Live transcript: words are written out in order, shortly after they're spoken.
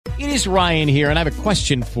It is Ryan here, and I have a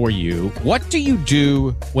question for you. What do you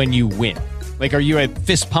do when you win? Like, are you a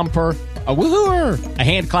fist pumper, a woohooer, a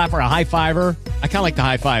hand clapper, a high fiver? I kind of like the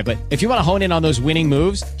high five, but if you want to hone in on those winning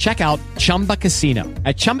moves, check out Chumba Casino.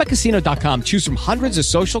 At ChumbaCasino.com, choose from hundreds of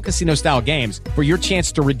social casino-style games for your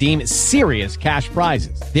chance to redeem serious cash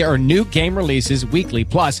prizes. There are new game releases weekly,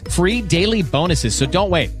 plus free daily bonuses. So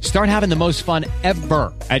don't wait. Start having the most fun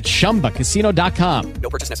ever at ChumbaCasino.com.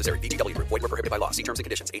 No purchase necessary. VGW Group. Void where prohibited by law. See terms and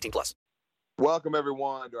conditions. 18+. Welcome,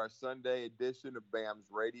 everyone, to our Sunday edition of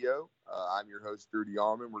BAMSRadio. I'm your host, Drew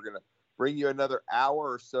DeArmond. We're going to bring you another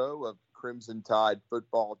hour or so of Crimson Tide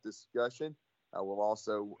football discussion. We'll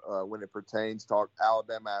also, when it pertains, talk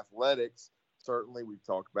Alabama athletics. Certainly, we've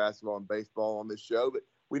talked basketball and baseball on this show, but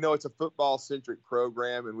we know it's a football-centric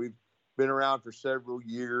program, and we've been around for several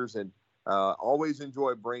years and always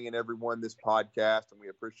enjoy bringing everyone this podcast, and we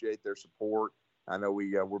appreciate their support. I know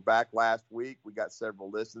we were back last week. We got several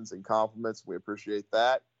listens and compliments. We appreciate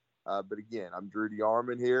that. But again, I'm Drew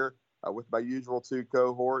DeArmond here with my usual two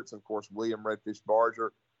cohorts. Of course, William Redfish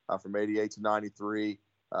Barger from 88 to 93,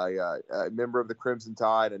 a member of the Crimson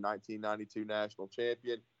Tide, a 1992 national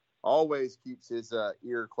champion. Always keeps his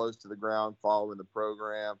ear close to the ground following the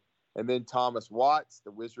program. And then Thomas Watts,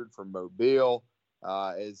 the wizard from Mobile,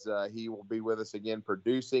 as he will be with us again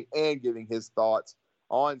producing and giving his thoughts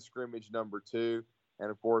on scrimmage number 2.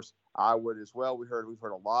 And of course, I would as well. We've heard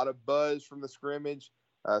a lot of buzz from the scrimmage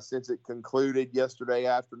since it concluded yesterday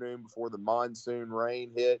afternoon before the monsoon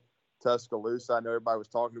rain hit Tuscaloosa. I know everybody was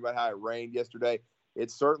talking about how it rained yesterday.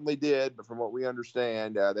 It certainly did, but from what we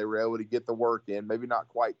understand, they were able to get the work in. Maybe not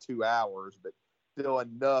quite 2 hours, but still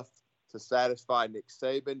enough to satisfy Nick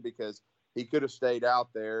Saban, because he could have stayed out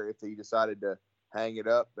there if he decided to hang it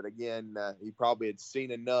up. But again, he probably had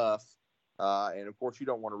seen enough. And, of course, you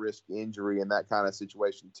don't want to risk injury in that kind of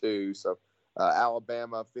situation, too. So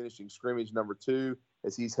Alabama finishing scrimmage number 2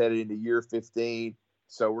 as he's headed into year 15.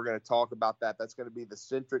 So we're going to talk about that. That's going to be the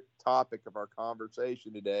centric topic of our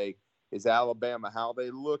conversation today, is Alabama. How are they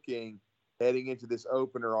looking heading into this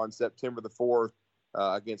opener on September the 4th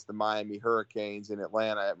against the Miami Hurricanes in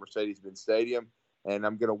Atlanta at Mercedes-Benz Stadium? And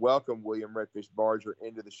I'm going to welcome William Redfish Barger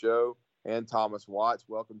into the show, and Thomas Watts.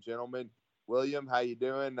 Welcome, gentlemen. William, how you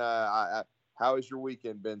doing? How has your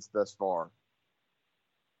weekend been thus far?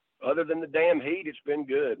 Other than the damn heat, it's been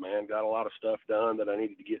good, man. Got a lot of stuff done that I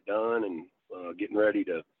needed to get done, and getting ready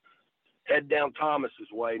to head down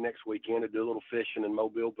Thomas's way next weekend to do a little fishing in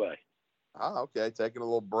Mobile Bay. Oh, okay. Taking a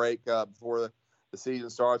little break before the season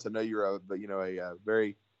starts. I know you're a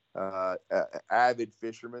very avid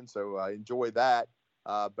fisherman, so enjoy that.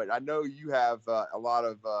 But I know you have a lot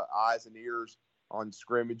of eyes and ears on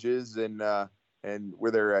scrimmages and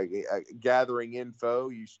where they're gathering info.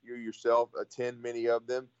 You yourself attend many of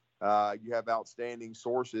them. You have outstanding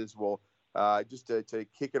sources. Well, just to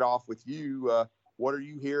kick it off with you, what are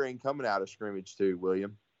you hearing coming out of scrimmage 2,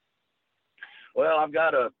 William? Well, I've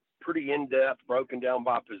got a pretty in-depth, broken down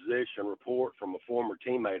by position report from a former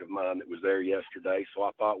teammate of mine that was there yesterday. So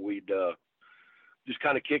I thought we'd just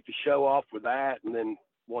kind of kick the show off with that. And then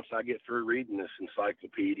once I get through reading this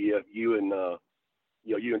encyclopedia, you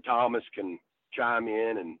and Thomas can chime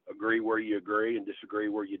in and agree where you agree and disagree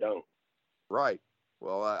where you don't. Right.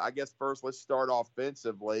 Well, I guess first let's start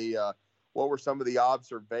offensively. What were some of the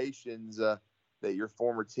observations that your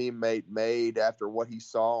former teammate made after what he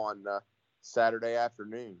saw on Saturday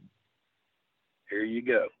afternoon? Here you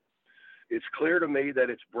go. It's clear to me that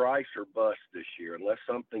it's Bryce or bust this year. Unless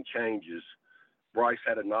something changes, Bryce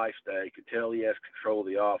had a nice day. Could tell he has control of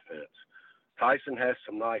the offense. Tyson has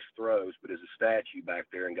some nice throws, but is a statue back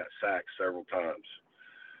there and got sacked several times.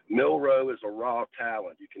 Milroe is a raw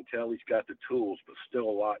talent. You can tell he's got the tools, but still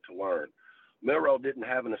a lot to learn. Milroe didn't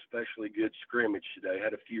have an especially good scrimmage today,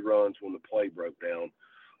 had a few runs when the play broke down.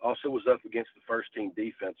 Also was up against the first-team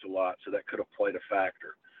defense a lot, so that could have played a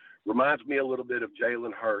factor. Reminds me a little bit of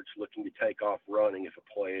Jalen Hurts looking to take off running if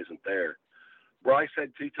a play isn't there. Bryce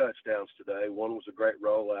had 2 touchdowns today. One was a great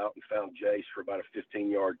rollout and found Jace for about a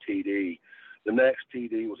 15-yard TD. The next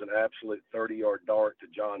TD was an absolute 30-yard dart to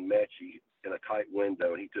John Mechie in a tight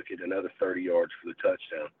window, and he took it another 30 yards for the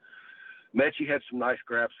touchdown. Mechie had some nice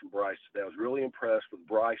grabs from Bryce today. I was really impressed with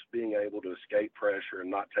Bryce being able to escape pressure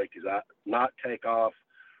and not take off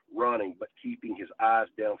running, but keeping his eyes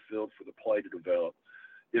downfield for the play to develop.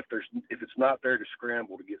 If it's not there, to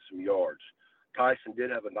scramble to get some yards. Tyson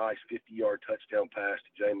did have a nice 50-yard touchdown pass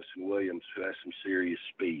to Jamison Williams, who has some serious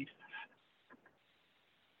speed.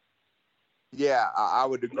 Yeah, I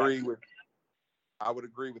would agree with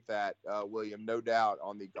that, William. No doubt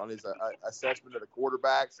on his assessment of the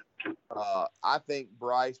quarterbacks. I think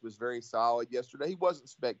Bryce was very solid yesterday. He wasn't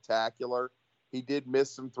spectacular. He did miss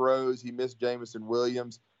some throws. He missed Jamison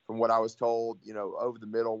Williams, from what I was told, over the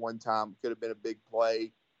middle one time. Could have been a big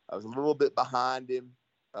play. I was a little bit behind him.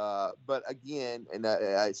 But again, and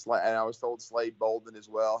I was told Slade Bolden as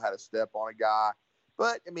well had a step on a guy.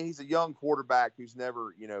 But, I mean, he's a young quarterback who's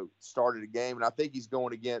never, started a game. And I think he's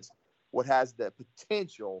going against what has the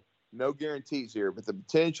potential, no guarantees here, but the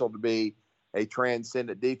potential to be a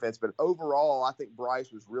transcendent defense. But overall, I think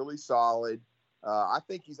Bryce was really solid. I've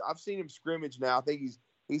seen him scrimmage now. I think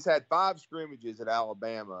he's had 5 scrimmages at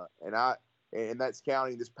Alabama, and that's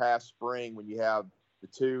counting this past spring when you have the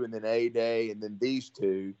 2 and then A-Day and then these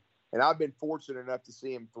 2. And I've been fortunate enough to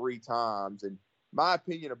see him 3 times. And my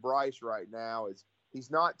opinion of Bryce right now is he's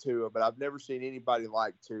not Tua, but I've never seen anybody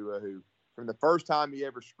like Tua, who from the first time he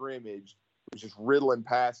ever scrimmaged was just riddling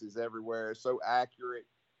passes everywhere, so accurate.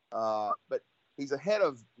 But he's ahead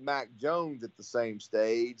of Mac Jones at the same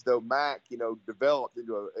stage, though Mac, developed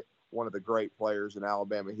into one of the great players in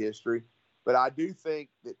Alabama history. But I do think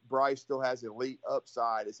that Bryce still has elite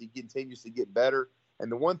upside as he continues to get better.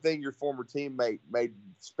 And the one thing your former teammate made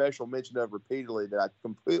special mention of repeatedly that I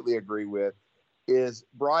completely agree with is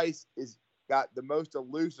Bryce is got the most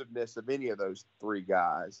elusiveness of any of those 3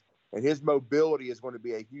 guys. And his mobility is going to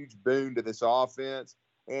be a huge boon to this offense.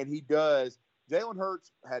 And he does. Jalen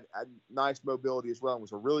Hurts had nice mobility as well and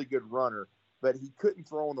was a really good runner, but he couldn't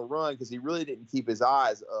throw on the run because he really didn't keep his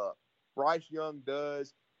eyes up. Bryce Young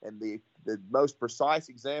does, and the most precise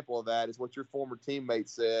example of that is what your former teammate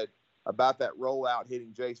said about that rollout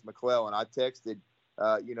hitting Jace McClellan. I texted,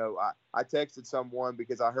 I texted someone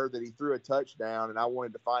because I heard that he threw a touchdown, and I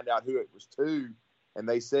wanted to find out who it was to, and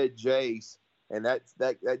they said Jace, and that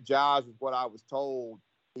jives with what I was told.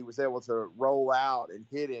 He was able to roll out and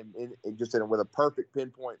hit him with a perfect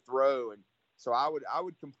pinpoint throw. And so I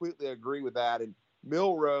would completely agree with that. And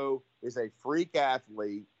Milroe is a freak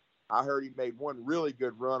athlete. I heard he made one really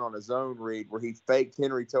good run on a zone read where he faked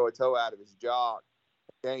Henry To'oTo'o out of his jock,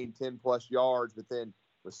 gained 10-plus yards, but then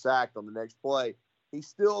was sacked on the next play. He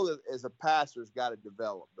still, as a passer, has got to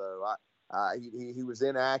develop, though. He was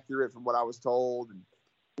inaccurate from what I was told and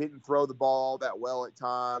didn't throw the ball that well at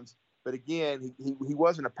times. But again, he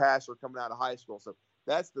wasn't a passer coming out of high school. So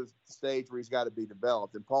that's the stage where he's got to be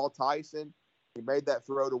developed. And Paul Tyson, he made that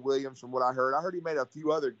throw to Williams from what I heard. I heard he made a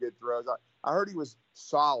few other good throws. I heard he was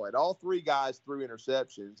solid. All 3 guys threw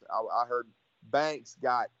interceptions. I heard Banks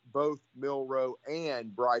got both Milroe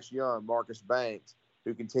and Bryce Young, Marcus Banks,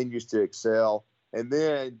 who continues to excel. And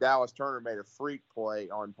then Dallas Turner made a freak play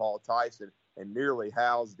on Paul Tyson and nearly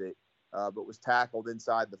housed it, but was tackled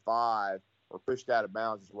inside the 5. Or pushed out of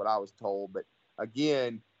bounds is what I was told. But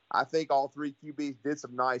again, I think all 3 QBs did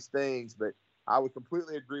some nice things, but I would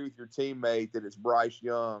completely agree with your teammate that it's Bryce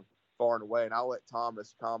Young far and away. And I'll let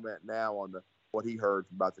Thomas comment now on what he heard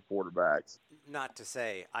about the quarterbacks. Not to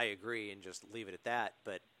say I agree and just leave it at that,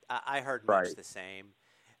 but I heard much the same.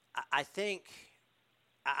 I think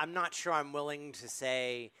I'm not sure I'm willing to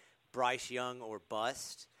say Bryce Young or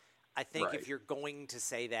bust. I think if you're going to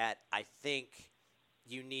say that, I think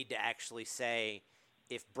you need to actually say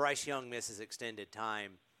if Bryce Young misses extended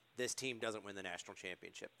time, this team doesn't win the national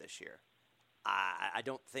championship this year. I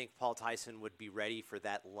don't think Paul Tyson would be ready for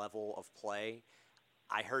that level of play.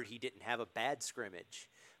 I heard he didn't have a bad scrimmage.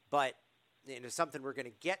 But something we're going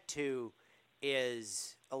to get to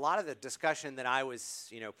is a lot of the discussion that I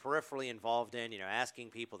was peripherally involved in, asking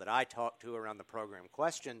people that I talked to around the program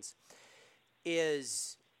questions,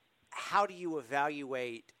 is how do you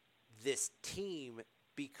evaluate this team,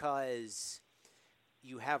 because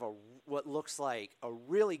you have what looks like a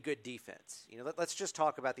really good defense. Let's just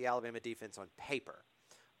talk about the Alabama defense on paper.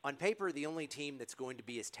 On paper, the only team that's going to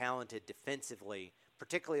be as talented defensively,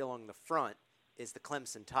 particularly along the front, is the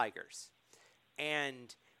Clemson Tigers.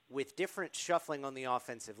 And with different shuffling on the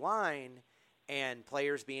offensive line and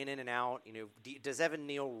players being in and out, does Evan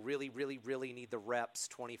Neal really, really, really need the reps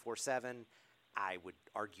 24/7? I would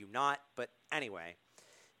argue not. But anyway,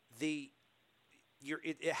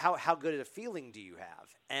 how good of a feeling do you have?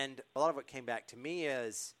 And a lot of what came back to me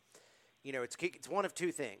is, it's one of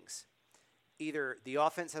 2 things. Either the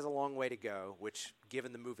offense has a long way to go, which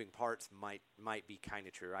given the moving parts might be kind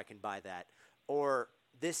of true. I can buy that. Or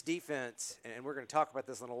this defense, and we're going to talk about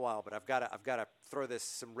this in a little while, but I've got to throw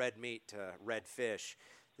some red meat to Redfish.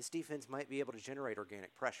 This defense might be able to generate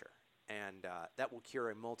organic pressure, and that will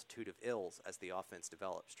cure a multitude of ills as the offense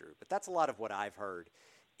develops, Drew. But that's a lot of what I've heard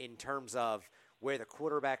in terms of where the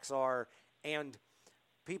quarterbacks are, and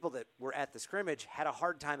people that were at the scrimmage had a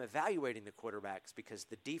hard time evaluating the quarterbacks because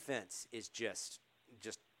the defense is just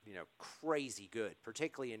crazy good,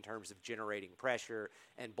 particularly in terms of generating pressure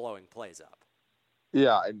and blowing plays up.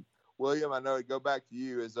 Yeah, and William, I know to go back to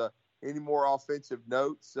you, is any more offensive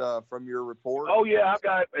notes from your report? Oh yeah, I've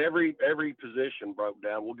got every position broke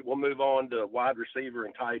down. We'll move on to wide receiver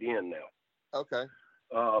and tight end now. Okay.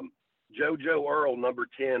 JoJo Earl, number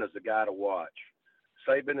 10, is the guy to watch.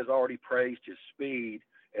 Saban has already praised his speed,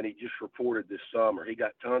 and he just reported this summer he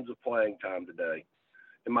got tons of playing time today.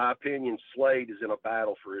 In my opinion, Slade is in a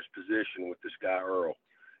battle for his position with this guy Earl,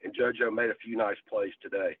 and JoJo made a few nice plays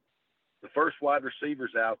today. The first wide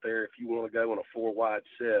receivers out there, if you want to go in a 4-wide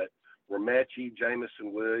set, were Mechie,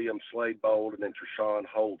 Jamison Williams, Slade Bolden, and Treshawn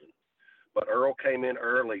Holden. But Earl came in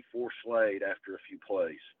early for Slade after a few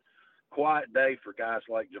plays. Quiet day for guys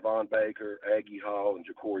like Javon Baker, Aggie Hall, and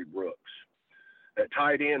Ja'Cory Brooks. At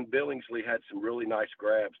tight end, Billingsley had some really nice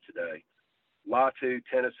grabs today. Latu,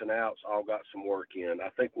 Tennis, and Outs all got some work in. I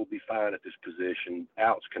think we'll be fine at this position.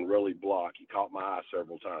 Outs can really block. He caught my eye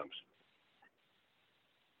several times.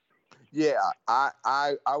 Yeah,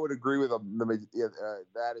 I would agree with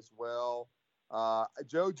that as well.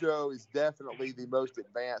 JoJo is definitely the most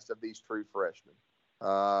advanced of these true freshmen.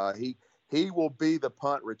 He will be the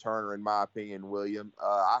punt returner, in my opinion, William.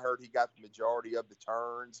 I heard he got the majority of the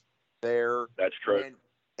turns there. That's true.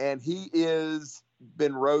 And he is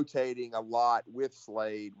been rotating a lot with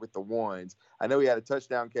Slade with the ones. I know he had a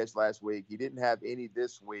touchdown catch last week. He didn't have any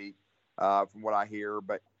this week, from what I hear,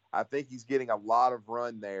 but I think he's getting a lot of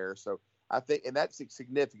run there. So I think, and that's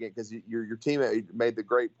significant because your teammate made the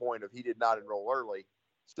great point of he did not enroll early.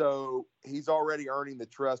 So he's already earning the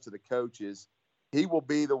trust of the coaches. He will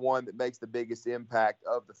be the one that makes the biggest impact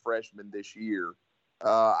of the freshmen this year.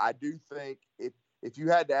 I do think if you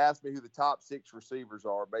had to ask me who the top 6 receivers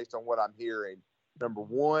are based on what I'm hearing, number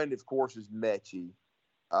 1, of course, is Mechie.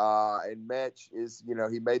 And Mech is,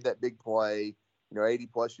 he made that big play,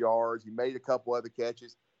 80-plus yards. He made a couple other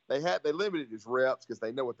catches. They limited his reps because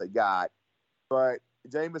they know what they got. But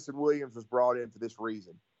Jamison Williams was brought in for this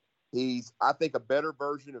reason. He's, I think, a better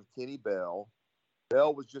version of Kenny Bell.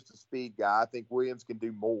 Bell was just a speed guy. I think Williams can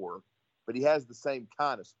do more, but he has the same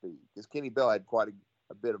kind of speed because Kenny Bell had quite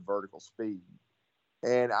a bit of vertical speed.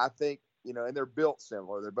 And I think, and they're built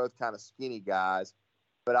similar. They're both kind of skinny guys,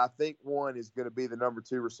 but I think one is going to be the number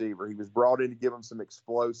 2 receiver. He was brought in to give him some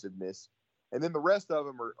explosiveness. And then the rest of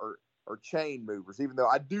them are chain movers, even though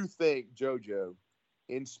I do think JoJo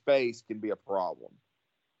in space can be a problem.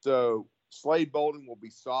 So Slade Bolden will be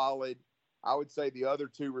solid. I would say the other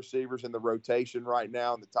 2 receivers in the rotation right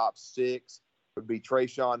now in the top 6 would be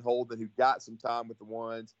Treshawn Holden, who got some time with the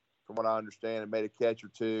ones, from what I understand, and made a catch or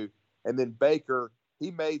 2. And then Baker, he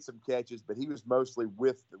made some catches, but he was mostly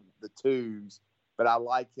with the 2s. But I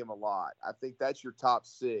like him a lot. I think that's your top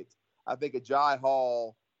 6. I think Agiye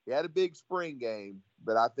Hall, he had a big spring game,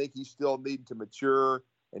 but I think he's still needing to mature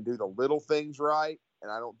and do the little things right.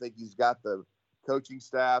 And I don't think he's got the coaching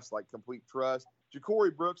staff's complete trust.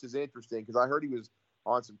 Ja'Cory Brooks is interesting because I heard he was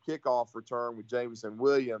on some kickoff return with Jamison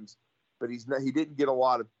Williams, but he didn't get a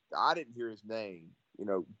lot of – I didn't hear his name,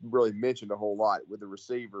 really mentioned a whole lot with the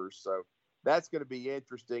receivers. So that's going to be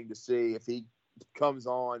interesting to see if he comes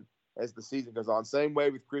on as the season goes on. Same way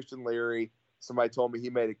with Christian Leary. Somebody told me he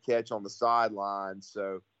made a catch on the sideline,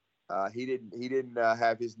 so he didn't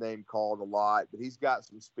have his name called a lot, but he's got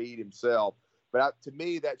some speed himself. But to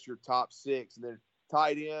me, that's your top 6. And then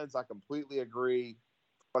tight ends, I completely agree.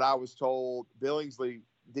 What I was told, Billingsley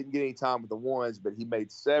didn't get any time with the ones, but he made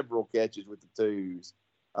several catches with the 2s.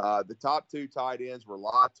 The top 2 tight ends were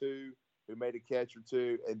Latu, who made a catch or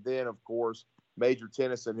 2, and then, of course, Major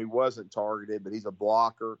Tennyson, who wasn't targeted, but he's a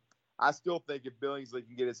blocker. I still think if Billingsley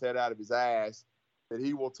can get his head out of his ass, that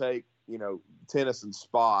he will take, Tennyson's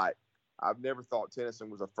spot. I've never thought Tennyson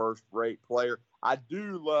was a first-rate player. I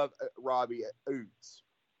do love Robbie Oots.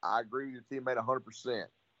 I agree with your teammate 100%.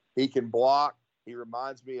 He can block. He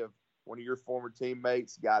reminds me of one of your former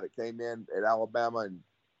teammates, guy that came in at Alabama and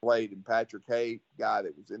played in Patrick Haight, guy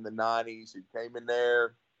that was in the 90s who came in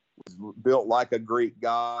there, was built like a Greek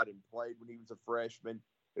god and played when he was a freshman.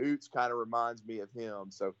 Oots kind of reminds me of him.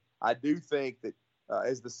 So I do think that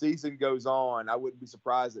as the season goes on, I wouldn't be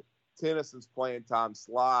surprised that Tennyson's playing time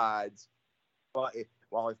slides. But if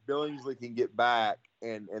Billingsley can get back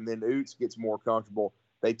and then Oots gets more comfortable,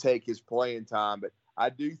 they take his playing time. But I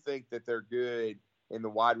do think that they're good in the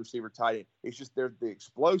wide receiver tight end. It's just the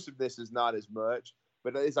explosiveness is not as much.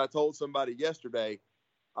 But as I told somebody yesterday,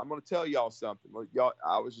 I'm going to tell y'all something. Look,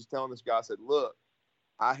 I was just telling this guy, I said, look,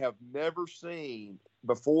 I have never seen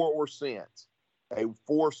before or since a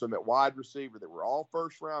foursome at wide receiver that were all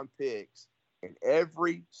first-round picks, and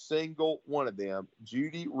every single one of them,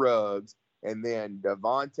 Judy Ruggs, and then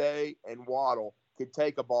Devontae and Waddle could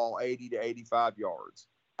take a ball 80 to 85 yards.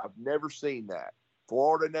 I've never seen that.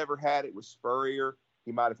 Florida never had it with Spurrier.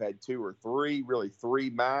 He might have had 2 or 3, really 3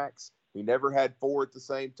 max. He never had 4 at the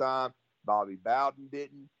same time. Bobby Bowden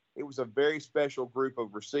didn't. It was a very special group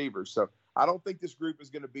of receivers. So I don't think this group is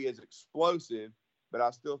going to be as explosive, but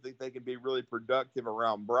I still think they can be really productive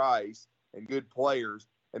around Bryce and good players.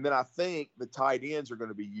 And then I think the tight ends are going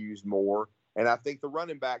to be used more. And I think the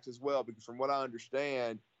running backs as well, because from what I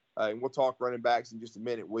understand, and we'll talk running backs in just a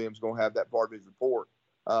minute, William's going to have that part of his report.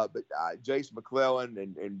 But Jason McClellan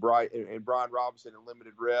and Brian Robinson in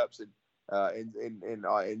limited reps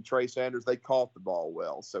and Trey Sanders, they caught the ball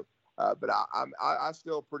well. So, but I'm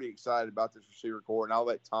still pretty excited about this receiver core, and I'll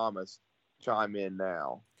let Thomas chime in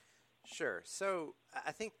now. Sure. So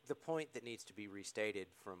I think the point that needs to be restated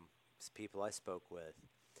from people I spoke with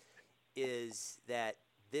is that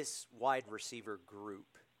this wide receiver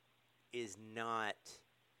group is not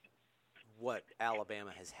what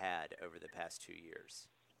Alabama has had over the past 2 years.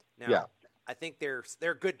 Now, yeah. I think they're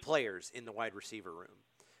good players in the wide receiver room,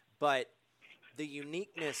 but the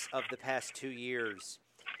uniqueness of the past 2 years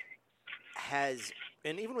has,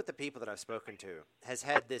 and even with the people that I've spoken to, has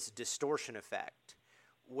had this distortion effect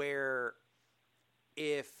where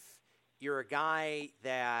if you're a guy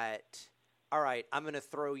that, all right, I'm going to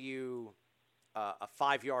throw you a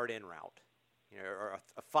 5-yard in route, or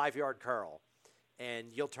a 5-yard curl, and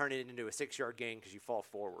you'll turn it into a 6-yard gain because you fall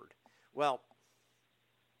forward. Well,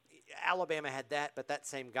 Alabama had that, but that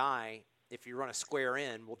same guy, if you run a square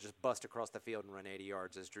in, will just bust across the field and run 80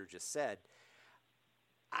 yards, as Drew just said.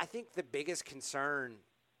 I think the biggest concern,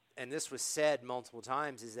 and this was said multiple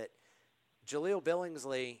times, is that Jaleel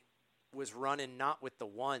Billingsley was running not with the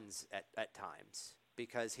ones at times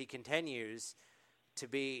because he continues to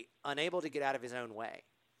be unable to get out of his own way.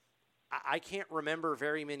 I can't remember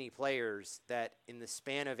very many players that in the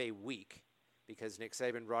span of a week, because Nick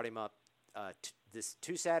Saban brought him up this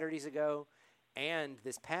 2 Saturdays ago and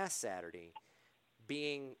this past Saturday,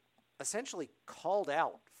 being essentially called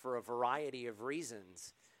out for a variety of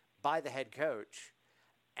reasons by the head coach.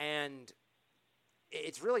 And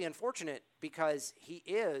it's really unfortunate because he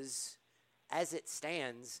is, as it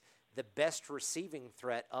stands, the best receiving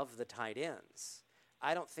threat of the tight ends.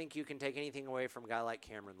 I don't think you can take anything away from a guy like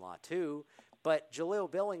Cameron Latu, but Jaleel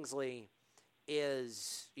Billingsley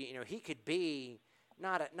is, he could be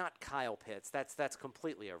not Kyle Pitts. That's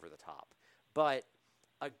completely over the top. But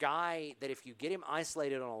a guy that if you get him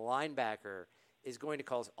isolated on a linebacker is going to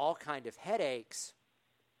cause all kind of headaches.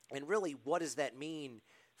 And really, what does that mean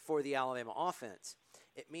for the Alabama offense?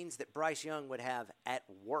 It means that Bryce Young would have, at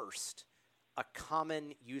worst, a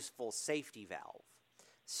common useful safety valve.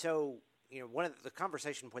 So, one of the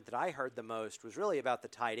conversation point that I heard the most was really about the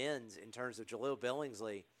tight ends in terms of Jaleel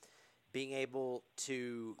Billingsley being able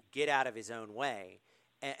to get out of his own way.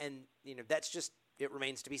 And that's just, it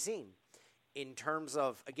remains to be seen. In terms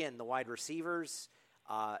of, again, the wide receivers,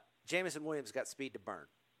 Jamison Williams got speed to burn.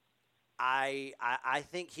 I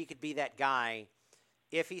think he could be that guy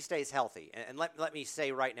if he stays healthy. And let me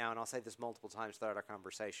say right now, and I'll say this multiple times throughout our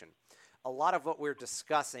conversation, a lot of what we're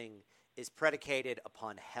discussing is predicated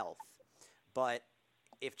upon health. But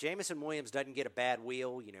if Jamison Williams doesn't get a bad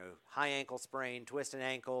wheel, high ankle sprain, twist an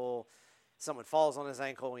ankle, someone falls on his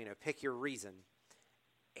ankle, pick your reason,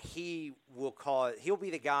 he'll be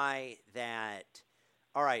the guy that,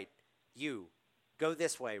 all right, you go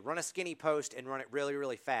this way, run a skinny post and run it really,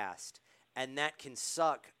 really fast. And that can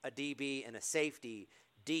suck a DB and a safety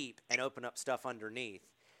deep and open up stuff underneath.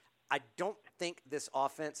 I don't think this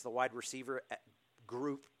offense, the wide receiver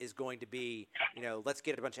group, is going to be, let's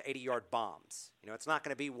get a bunch of 80-yard bombs. It's not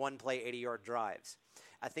going to be one-play 80-yard drives.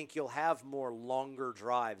 I think you'll have more longer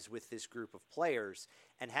drives with this group of players,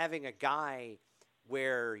 and having a guy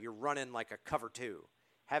where you're running like a cover 2,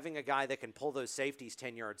 having a guy that can pull those safeties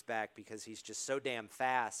 10 yards back because he's just so damn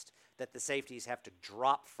fast that the safeties have to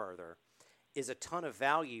drop further is a ton of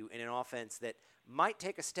value in an offense that might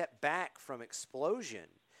take a step back from explosion,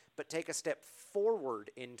 but take a step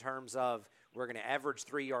forward in terms of we're going to average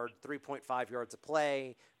 3.5 yards a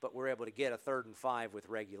play, but we're able to get a 3rd and 5 with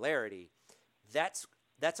regularity. That's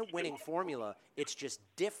a winning formula. It's just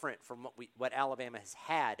different from what Alabama has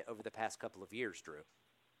had over the past couple of years, Drew.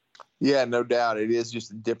 Yeah, no doubt. It is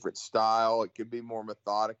just a different style. It could be more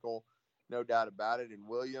methodical, no doubt about it. And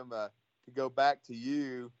William, to go back to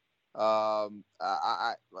you, we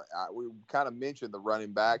kind of mentioned the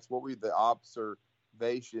running backs. What were the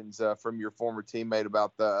observations from your former teammate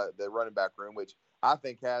about the running back room, which I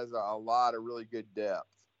think has a lot of really good depth?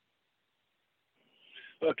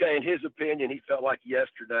 Okay, in his opinion, he felt like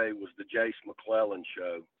yesterday was the Jace McClellan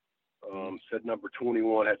show. Said number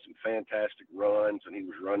 21 had some fantastic runs, and he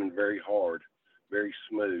was running very hard, very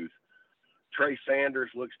smooth. Trey Sanders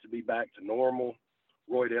looks to be back to normal.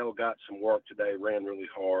 Roy Dell got some work today, ran really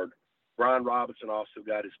hard. Brian Robinson also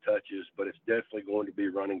got his touches, but it's definitely going to be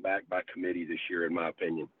running back by committee this year, in my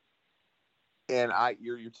opinion. And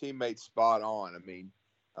your teammate's spot on. I mean,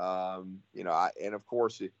 and of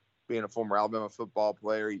course, being a former Alabama football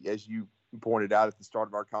player, as you pointed out at the start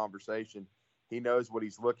of our conversation, he knows what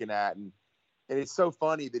he's looking at. And it's so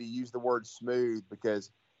funny that he used the word smooth,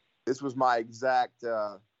 because this was my exact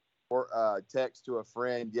text to a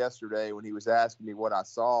friend yesterday when he was asking me what I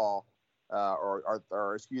saw,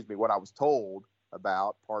 or excuse me, what I was told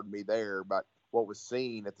about, pardon me there, about what was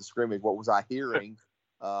seen at the scrimmage. What was I hearing?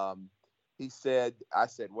 I said,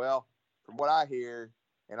 well, from what I hear,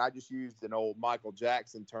 and I just used an old Michael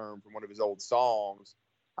Jackson term from one of his old songs.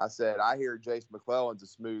 I said, I hear Jace McClellan's a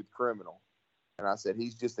smooth criminal. And I said,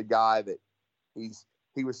 he's just a guy that I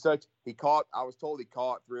was told he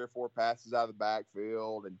caught 3 or 4 passes out of the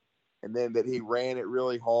backfield, and then that he ran it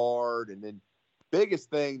really hard. And then biggest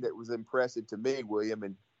thing that was impressive to me, William,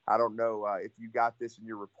 and I don't know if you got this in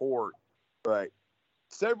your report, but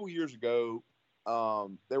several years ago,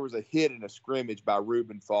 there was a hit in a scrimmage by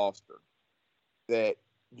Reuben Foster that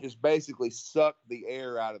just basically sucked the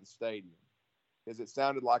air out of the stadium, because it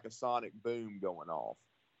sounded like a sonic boom going off.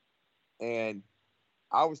 And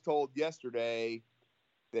I was told yesterday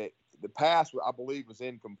that the pass, I believe, was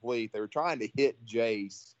incomplete. They were trying to hit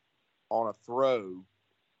Jace on a throw,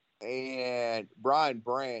 and Brian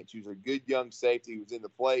Branch, who's a good young safety, was in the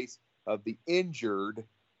place of the injured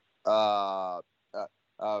DeMarco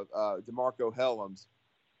Helms,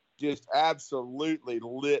 just absolutely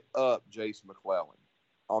lit up Jace McClellan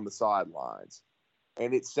on the sidelines.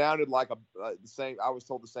 And it sounded like I was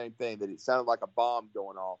told the same thing, that it sounded like a bomb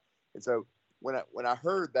going off. And so when I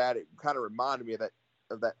heard that, it kind of reminded me of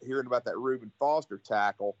that hearing about that Reuben Foster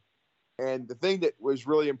tackle. And the thing that was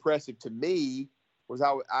really impressive to me was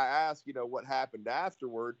I asked, what happened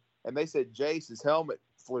afterward, and they said Jace's helmet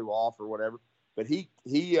flew off or whatever. But he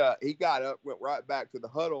got up, went right back to the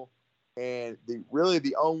huddle, and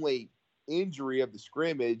the only injury of the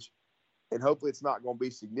scrimmage, and hopefully it's not going to be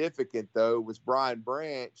significant though, was Brian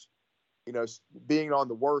Branch, being on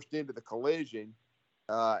the worst end of the collision,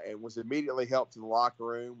 and was immediately helped to the locker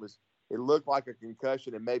room. It looked like a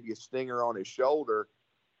concussion and maybe a stinger on his shoulder,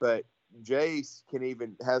 but Jace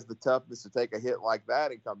has the toughness to take a hit like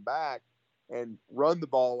that and come back and run the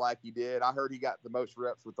ball like he did. I heard he got the most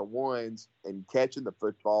reps with the ones and catching the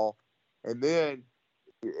football. And then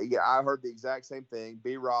I heard the exact same thing.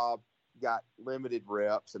 B-Rob got limited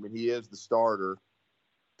reps. I mean, he is the starter.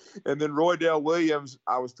 And then Roydell Williams,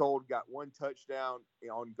 I was told, got 1 touchdown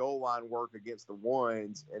on goal line work against the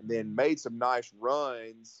ones, and then made some nice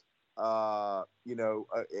runs, late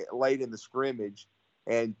in the scrimmage.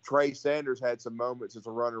 And Trey Sanders had some moments as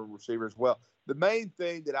a runner and receiver as well. The main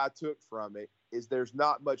thing that I took from it is there's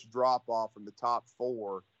not much drop-off from the top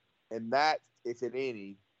 4, and that, if it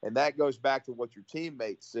any, and that goes back to what your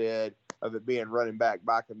teammates said of it being running back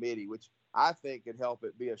by committee, which I think could help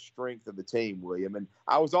it be a strength of the team, William. And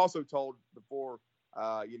I was also told before,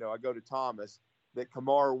 I go to Thomas, that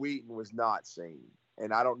Kamar Wheaton was not seen.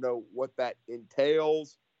 And I don't know what that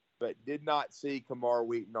entails, but did not see Kamar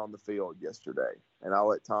Wheaton on the field yesterday. And I'll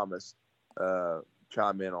let Thomas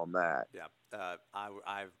chime in on that. Yeah,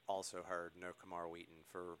 I've also heard no Kamar Wheaton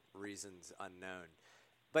for reasons unknown.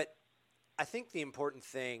 But I think the important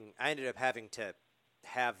thing, I ended up having to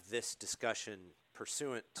have this discussion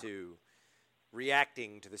pursuant to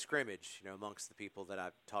reacting to the scrimmage, amongst the people that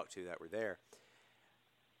I've talked to that were there.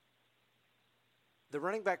 The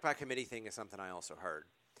running back by committee thing is something I also heard.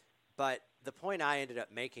 But the point I ended up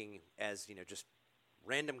making as, just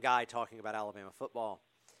random guy talking about Alabama football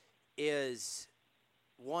is,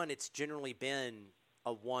 one, it's generally been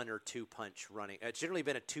a 1 or 2 punch running. It's generally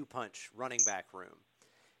been a 2-punch running back room.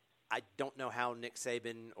 I don't know how Nick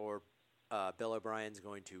Saban or Bill O'Brien's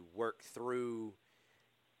going to work through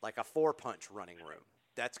like a 4-punch running room.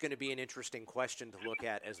 That's going to be an interesting question to look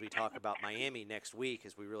at as we talk about Miami next week,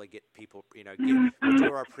 as we really get people, we'll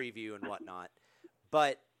do our preview and whatnot.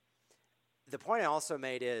 But the point I also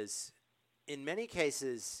made is, in many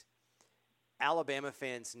cases, Alabama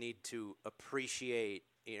fans need to appreciate,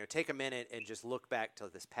 take a minute and just look back to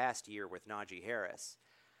this past year with Najee Harris.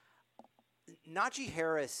 Najee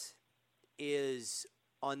Harris is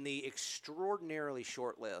on the extraordinarily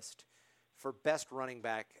short list for best running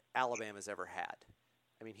back Alabama's ever had.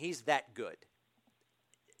 I mean, he's that good.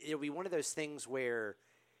 It'll be one of those things where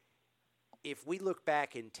if we look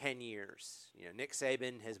back in 10 years, Nick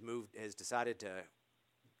Saban has decided to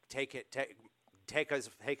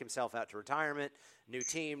take himself out to retirement, new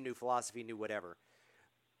team, new philosophy, new whatever.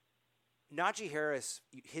 Najee Harris,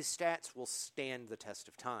 his stats will stand the test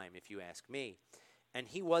of time, if you ask me. And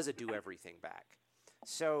he was a do-everything back.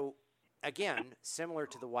 So, again, similar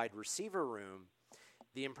to the wide receiver room,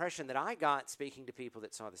 the impression that I got speaking to people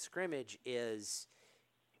that saw the scrimmage is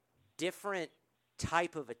different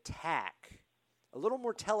type of attack, a little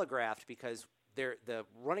more telegraphed because the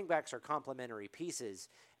running backs are complementary pieces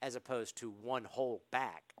as opposed to one whole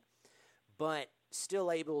back, but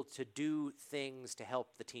still able to do things to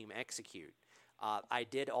help the team execute. I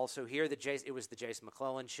did also hear that it was the Jason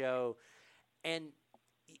McClellan show, and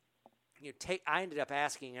I ended up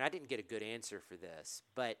asking, and I didn't get a good answer for this,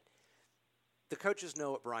 but the coaches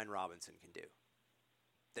know what Brian Robinson can do.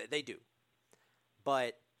 They do.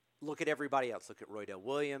 But look at everybody else. Look at Roydell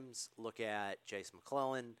Williams. Look at Jason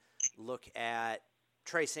McClellan. Look at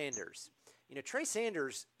Trey Sanders. Trey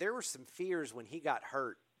Sanders, there were some fears when he got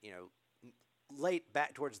hurt, late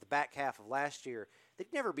back towards the back half of last year,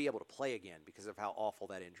 they'd never be able to play again because of how awful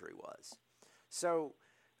that injury was. So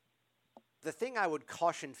the thing I would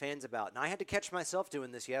caution fans about, and I had to catch myself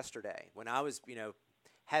doing this yesterday when I was,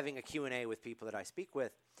 having a Q&A with people that I speak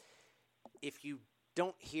with, if you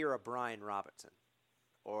don't hear a Brian Robinson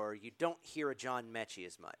or you don't hear a John Mechie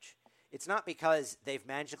as much, it's not because they've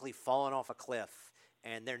magically fallen off a cliff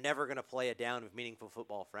and they're never going to play a down of meaningful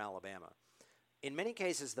football for Alabama. In many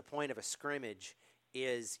cases, the point of a scrimmage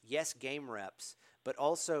is, yes, game reps, but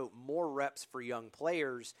also more reps for young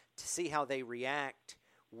players to see how they react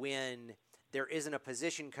when there isn't a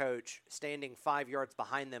position coach standing 5 yards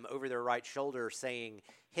behind them over their right shoulder saying,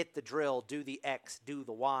 hit the drill, do the X, do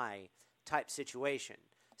the Y type situation.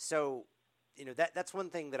 So, that's one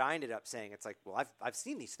thing that I ended up saying. It's like, well, I've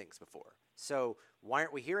seen these things before. So why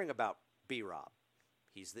aren't we hearing about B-Rob?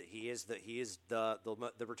 He is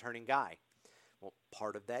the returning guy. Well,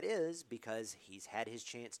 part of that is because he's had his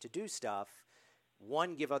chance to do stuff.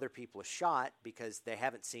 One, give other people a shot because they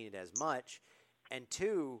haven't seen it as much. And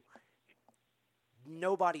two,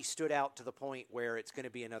 nobody stood out to the point where it's going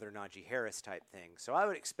to be another Najee Harris type thing. So I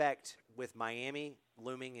would expect with Miami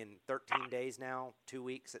looming in 13 days now, 2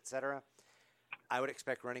 weeks, etc., I would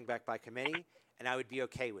expect running back by committee, and I would be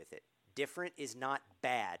okay with it. Different is not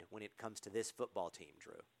bad when it comes to this football team,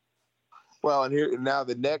 Drew. Well, and here now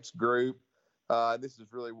the next group, this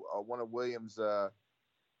is really one of Williams'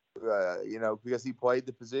 because he played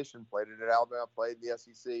the position, played it at Alabama, played in the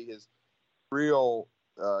SEC. His real,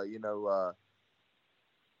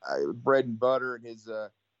 bread and butter in his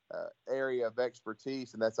area of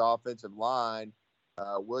expertise, and that's offensive line.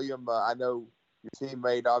 William, I know your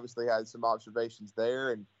teammate obviously had some observations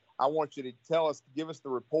there, and I want you to give us the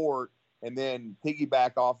report, and then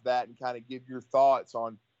piggyback off that and kind of give your thoughts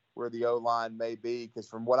on where the O-line may be, because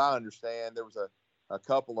from what I understand, there was a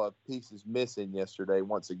couple of pieces missing yesterday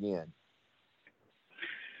once again.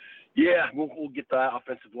 Yeah, we'll get the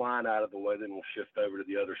offensive line out of the way, then we'll shift over to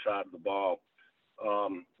the other side of the ball.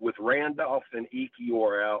 With Randolph and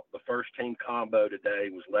Ekiyor out, the first team combo today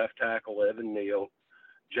was left tackle Evan Neal,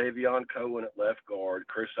 Javion Cohen at left guard,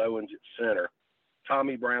 Chris Owens at center,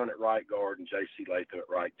 Tommy Brown at right guard, and J.C. Latham at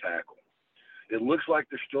right tackle. It looks like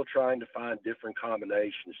they're still trying to find different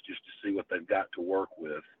combinations just to see what they've got to work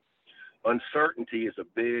with. Uncertainty is a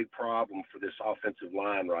big problem for this offensive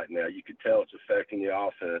line right now. You could tell it's affecting the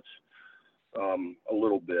offense a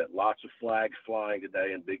little bit. Lots of flags flying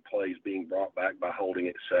today and big plays being brought back by holding,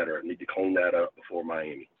 et cetera. Need to clean that up before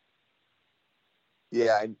Miami.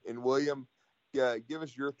 Yeah, and William, give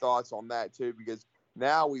us your thoughts on that too, because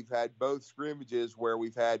now we've had both scrimmages where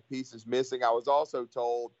we've had pieces missing. I was also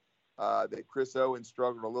told that Chris Owens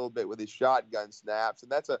struggled a little bit with his shotgun snaps,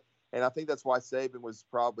 and I think that's why Saban was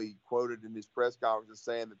probably quoted in his press conference as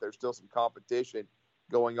saying that there's still some competition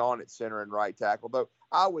going on at center and right tackle. Though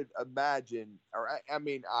I would imagine, as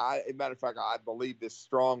a matter of fact, I believe this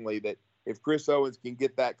strongly, that if Chris Owens can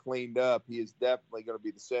get that cleaned up, he is definitely going to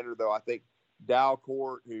be the center. Though I think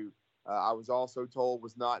Dalcourt, who I was also told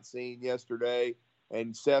was not seen yesterday,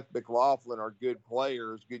 and Seth McLaughlin are good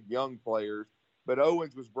players, good young players. But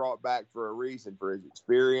Owens was brought back for a reason, for his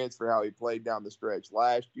experience, for how he played down the stretch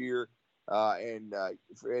last year, and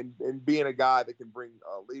being a guy that can bring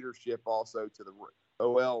leadership also to the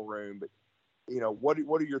OL room. But, what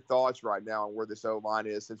are your thoughts right now on where this O-line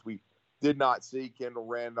is, since we did not see Kendall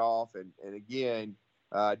Randolph and again,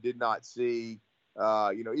 did not see,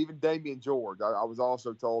 even Damian George. I was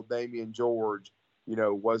also told Damian George,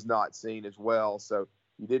 was not seen as well. So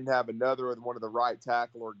you didn't have one of the right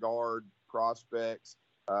tackle or guard prospects,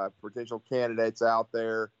 potential candidates out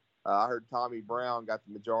there. I heard Tommy Brown got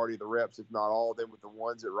the majority of the reps, if not all of them, with the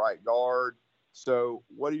ones at right guard. So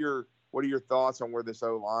what are your thoughts on where this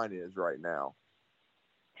O-line is right now?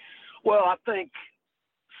 Well, I think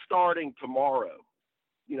starting tomorrow,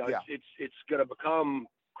 Yeah. it's going to become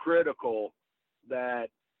critical that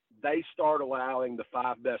they start allowing the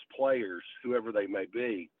 5 best players, whoever they may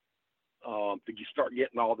be, to start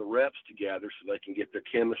getting all the reps together so they can get their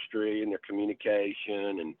chemistry and their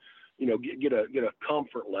communication and, get a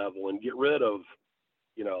comfort level and get rid of,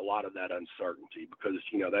 a lot of that uncertainty, because,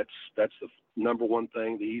 that's the number one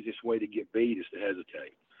thing. The easiest way to get beat is to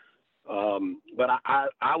hesitate. But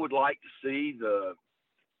I would like to see the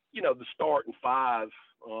starting 5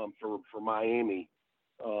 for Miami,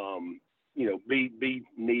 be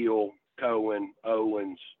Neal, Cohen,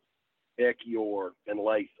 Owens, Ekiyor, and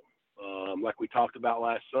Latham. Like we talked about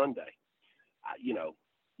last Sunday,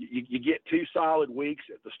 you get 2 solid weeks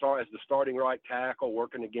at the start as the starting right tackle,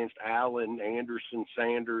 working against Allen, Anderson,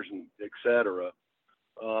 Sanders, and et cetera.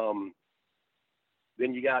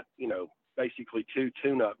 Then you got, basically 2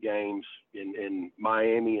 tune-up games in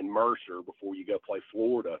Miami and Mercer before you go play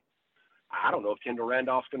Florida. I don't know if Kendall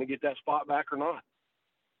Randolph's going to get that spot back or not.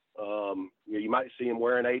 You might see him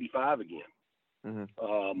wearing 85 again.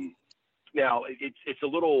 Mm-hmm. Now, it's a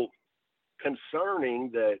little concerning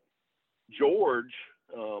that George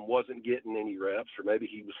wasn't getting any reps, or maybe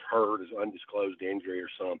he was hurt as an undisclosed injury or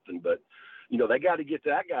something. But, they got to get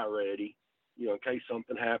that guy ready, in case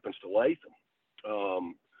something happens to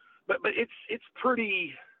Latham. But it's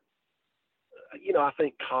pretty, I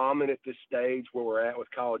think common at this stage where we're at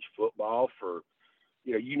with college football for,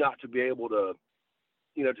 you not to be able to,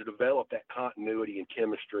 to develop that continuity and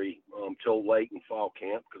chemistry till late in fall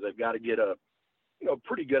camp, because they've got to get a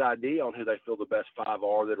pretty good idea on who they feel the best 5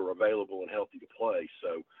 are that are available and healthy to play.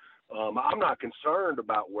 So I'm not concerned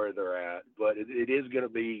about where they're at, but it is going to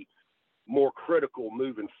be more critical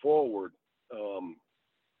moving forward,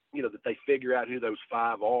 that they figure out who those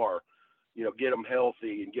 5 are, get them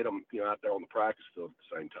healthy and get them, out there on the practice field at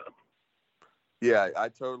the same time. Yeah, I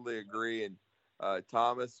totally agree. And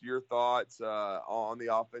Thomas, your thoughts on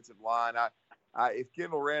the offensive line? If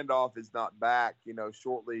Kendall Randolph is not back,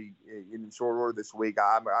 shortly in short order this week,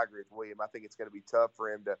 I agree with William. I think it's going to be tough for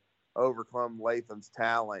him to overcome Latham's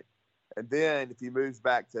talent. And then if he moves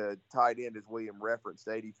back to tight end, as William referenced,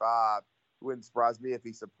 85, it wouldn't surprise me if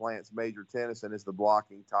he supplants Major Tennyson as the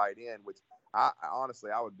blocking tight end, which I honestly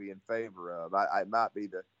would be in favor of. It might be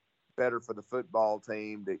the better for the football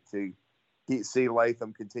team to see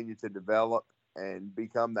Latham continue to develop and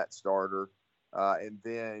become that starter. And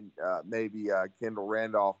then maybe Kendall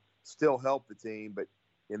Randolph still help the team, but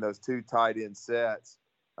in those 2 tight end sets,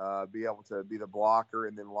 be able to be the blocker,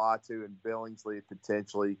 and then Latu and Billingsley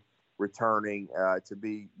potentially returning to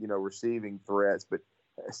be, receiving threats, but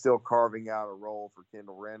still carving out a role for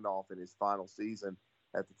Kendall Randolph in his final season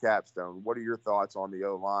at the capstone. What are your thoughts on the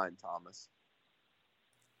O-line, Thomas?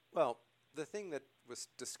 Well, the thing that was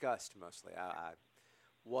discussed mostly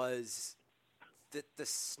was that the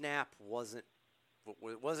snap wasn't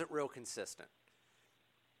real consistent.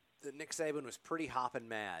 That Nick Saban was pretty hopping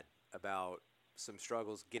mad about some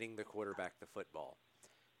struggles getting the quarterback the football.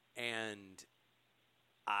 And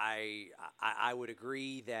I would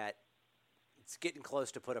agree that it's getting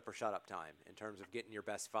close to put up or shut up time in terms of getting your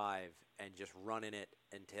best 5 and just running it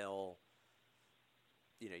until,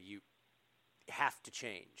 you have to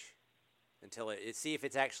change, until see if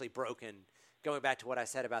it's actually broken. Going back to what I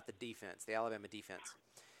said about the defense, the Alabama defense.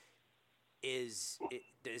 Is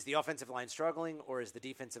the offensive line struggling, or is the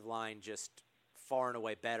defensive line just far and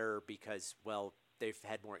away better because, well, they've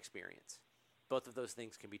had more experience? Both of those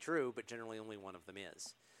things can be true, but generally only one of them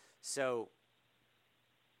is. So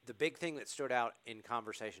the big thing that stood out in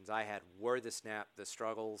conversations I had were the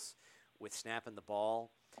struggles with snapping the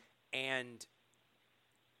ball, and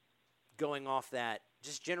going off that,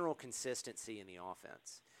 just general consistency in the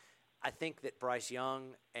offense. I think that Bryce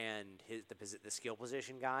Young and the skill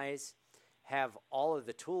position guys have all of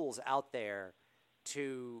the tools out there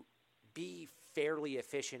to be fairly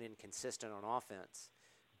efficient and consistent on offense.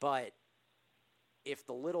 But if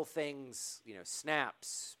the little things,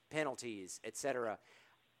 snaps, penalties, etc.,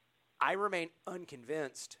 I remain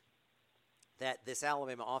unconvinced that this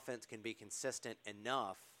Alabama offense can be consistent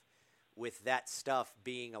enough with that stuff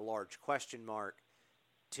being a large question mark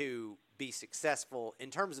to be successful in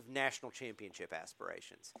terms of national championship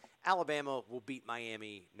aspirations. Alabama will beat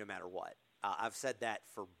Miami no matter what. I've said that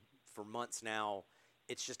for months now.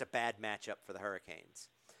 It's just a bad matchup for the Hurricanes.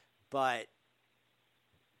 But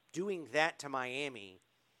doing that to Miami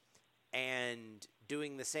and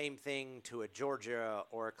doing the same thing to a Georgia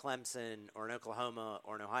or a Clemson or an Oklahoma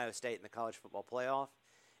or an Ohio State in the college football playoff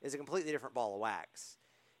is a completely different ball of wax.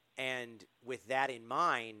 And with that in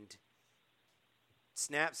mind,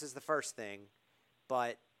 snaps is the first thing,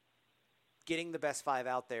 but getting the best 5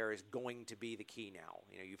 out there is going to be the key now.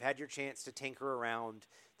 You know, you've had your chance to tinker around.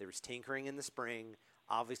 There was tinkering in the spring.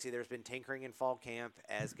 Obviously, there's been tinkering in fall camp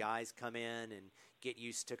as guys come in and get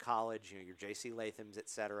used to college, you know, your J.C. Lathams, et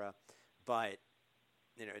cetera. But,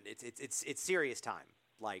 you know, it's serious time.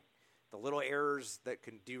 Like, the little errors that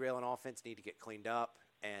can derail an offense need to get cleaned up,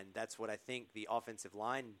 and that's what I think the offensive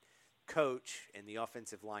line coach and the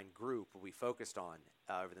offensive line group will be focused on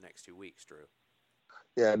over the next 2 weeks, Drew.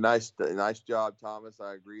 Yeah, nice job, Thomas.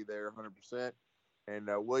 I agree there 100%. And,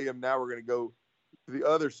 William, now we're going to go to the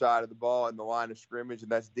other side of the ball in the line of scrimmage,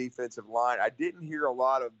 and that's defensive line. I didn't hear a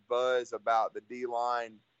lot of buzz about the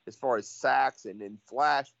D-line as far as sacks and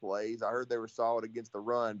flash plays. I heard they were solid against the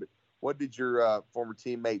run, but what did your former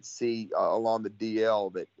teammates see along the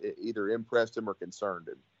DL that either impressed him or concerned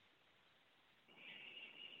him?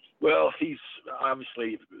 Well, he's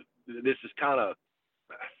obviously – this is kind of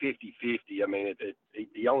 50-50. I mean,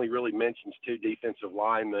 he only really mentions 2 defensive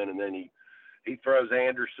linemen, and then he throws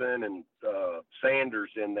Anderson and Sanders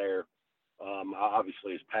in there,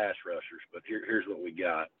 obviously as pass rushers. But here's what we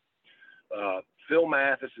got. Phil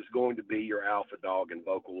Mathis is going to be your alpha dog and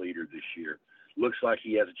vocal leader this year. Looks like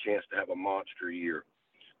he has a chance to have a monster year.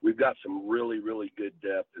 We've got some really, really good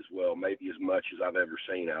depth as well, maybe as much as I've ever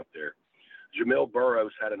seen out there. Jamil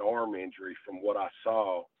Burroughs had an arm injury from what I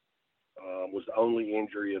saw, was the only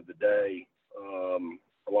injury of the day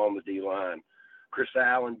along the D-line. Chris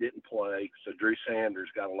Allen didn't play, so Drew Sanders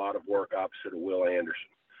got a lot of work opposite of Will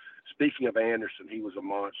Anderson. Speaking of Anderson, he was a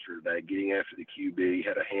monster today, getting after the QB,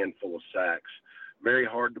 had a handful of sacks. Very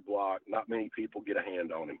hard to block. Not many people get a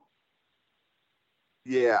hand on him.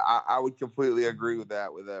 Yeah, I would completely agree with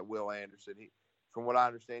that, with Will Anderson. From what I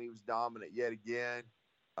understand, he was dominant yet again.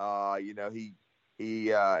 You know, he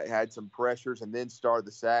had some pressures and then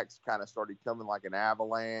the sacks kind of started coming like an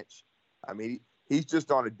avalanche. I mean, he's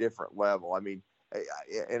just on a different level. I mean,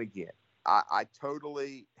 and again, I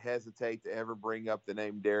totally hesitate to ever bring up the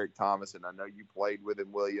name Derek Thomas, and I know you played with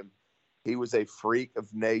him, William. He was a freak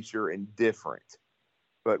of nature and different.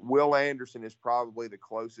 But Will Anderson is probably the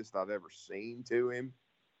closest I've ever seen to him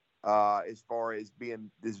as far as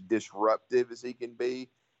being as disruptive as he can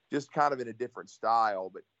be, just kind of in a different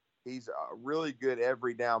style. But he's a really good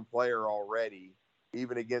every down player already,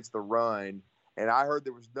 even against the run. And I heard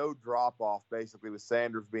there was no drop-off, basically, with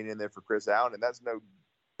Sanders being in there for Chris Allen. And that's no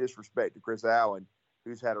disrespect to Chris Allen,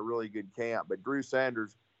 who's had a really good camp. But Drew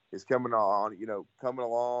Sanders is coming along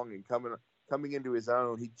and coming into his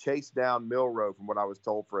own. He chased down Milroe, from what I was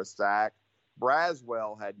told, for a sack.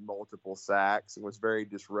 Braswell had multiple sacks and was very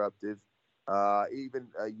disruptive. Even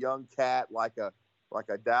a young cat like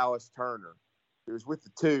a Dallas Turner. It was with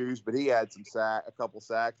the twos, but he had a couple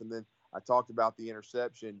sacks. And then I talked about the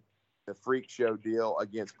interception, the freak show deal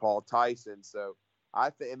against Paul Tyson. So I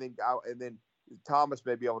think, and then Thomas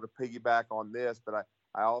may be able to piggyback on this, but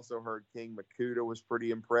I also heard King Makuta was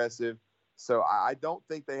pretty impressive. So I don't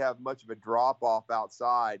think they have much of a drop off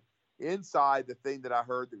outside. Inside, the thing that I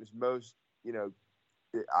heard that was most,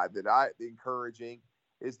 encouraging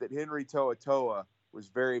is that Henry To'oTo'o was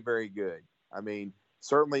very, very good. I mean,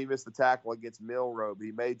 certainly he missed the tackle against Milroe, but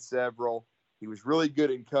he made several. He was really good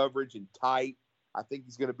in coverage and tight. I think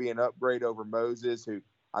he's going to be an upgrade over Moses, who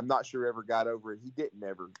I'm not sure ever got over it. He didn't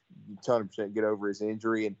ever 100% get over his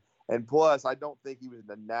injury. And plus, I don't think he was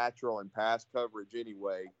the natural in pass coverage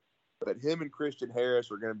anyway. But him and Christian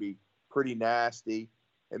Harris are going to be pretty nasty.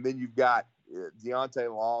 And then you've got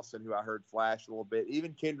Deontay Lawson, who I heard flash a little bit.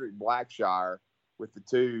 Even Kendrick Blackshire with the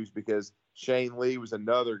twos, because Shane Lee was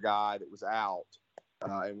another guy that was out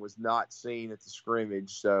and was not seen at the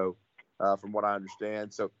scrimmage. So from what I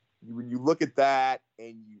understand. So when you look at that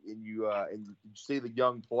and you see the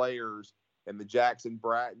young players and the Jackson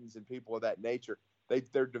Brattons and people of that nature,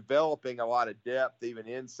 they're developing a lot of depth even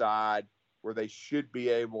inside, where they should be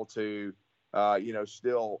able to,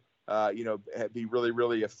 still, be really,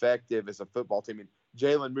 really effective as a football team. And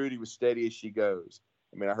Jalen Moody was steady as she goes.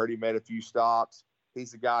 I mean, I heard he made a few stops.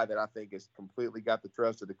 He's a guy that I think has completely got the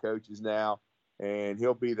trust of the coaches now, and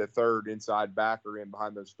he'll be the third inside backer in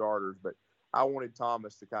behind those starters. But I wanted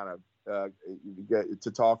Thomas to kind of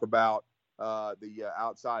to talk about the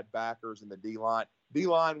outside backers and the D-line.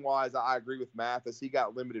 D-line wise, I agree with Mathis. He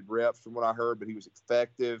got limited reps from what I heard, but he was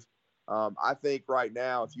effective. I think right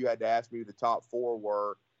now, if you had to ask me who the top 4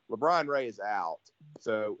 were, LeBron Ray is out.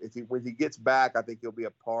 So when he gets back, I think he'll be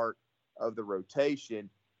a part of the rotation.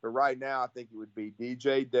 But right now, I think it would be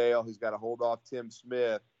DJ Dale, who's got to hold off Tim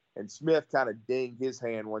Smith. And Smith kind of dinged his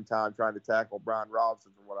hand one time trying to tackle Brian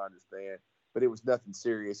Robinson, from what I understand. But it was nothing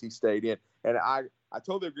serious. He stayed in. And I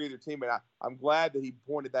totally agree with your teammate. I'm glad that he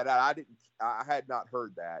pointed that out. I had not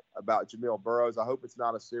heard that about Jamil Burroughs. I hope it's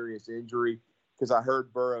not a serious injury, because I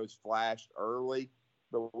heard Burroughs flashed early.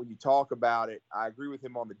 But when you talk about it, I agree with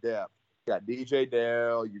him on the depth. You got DJ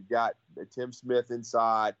Dale. You've got Tim Smith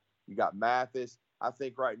inside. You got Mathis. I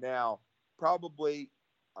think right now, probably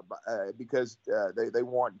because they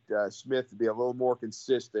want Smith to be a little more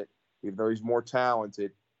consistent, even though he's more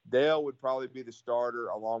talented, Dale would probably be the starter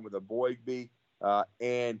along with a Boygby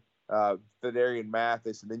and Fedarian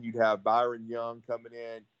Mathis. And then you'd have Byron Young coming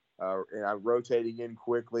in and rotating in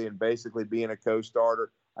quickly and basically being a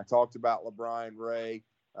co-starter. I talked about LeBron Ray.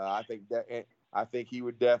 I think he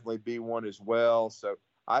would definitely be one as well. So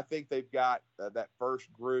I think they've got that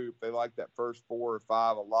first group. They like that first 4 or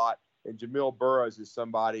 5 a lot. And Jamil Burroughs is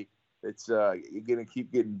somebody that's going to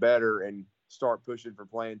keep getting better and start pushing for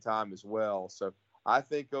playing time as well. So I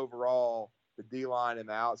think overall the D-line and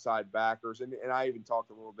the outside backers, and I even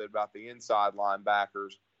talked a little bit about the inside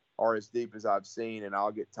linebackers, are as deep as I've seen, and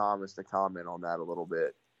I'll get Thomas to comment on that a little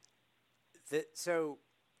bit.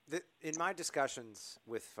 In my discussions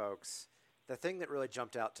with folks, the thing that really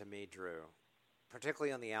jumped out to me, Drew,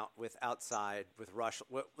 particularly on the outside with rush,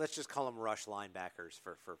 let's just call them rush linebackers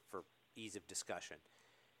for ease of discussion,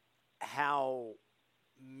 how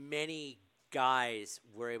many guys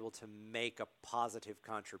were able to make a positive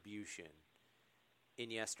contribution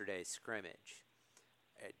in yesterday's scrimmage.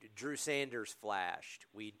 Drew Sanders flashed.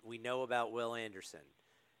 We know about Will Anderson.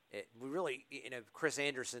 Chris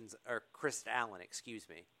Allen,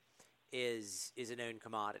 is a known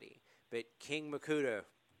commodity. But King Makuta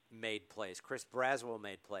made plays. Chris Braswell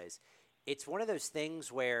made plays. It's one of those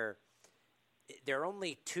things where there are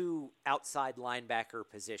only 2 outside linebacker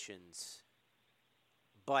positions,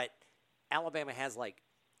 but Alabama has like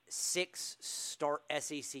 6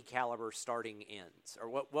 SEC caliber starting ends, or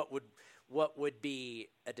what would be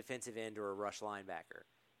a defensive end or a rush linebacker.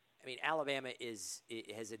 I mean, Alabama has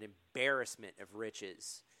an embarrassment of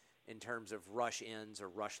riches in terms of rush ends or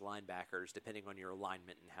rush linebackers, depending on your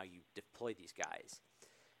alignment and how you deploy these guys.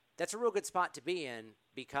 That's a real good spot to be in,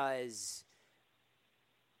 because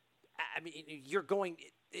I mean,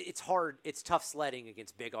 it's hard. It's tough sledding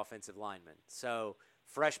against big offensive linemen. So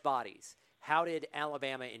fresh bodies. How did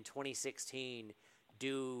Alabama in 2016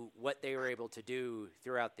 do what they were able to do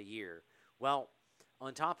throughout the year? Well,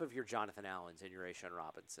 on top of your Jonathan Allens and your A'Shaun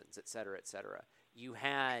Robinsons, et cetera, you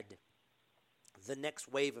had the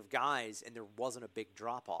next wave of guys, and there wasn't a big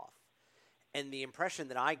drop-off. And the impression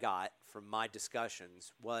that I got from my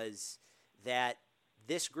discussions was that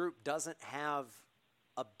this group doesn't have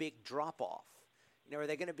a big drop-off. Are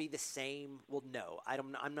they going to be the same? Well, no.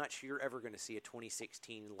 I'm not sure you're ever going to see a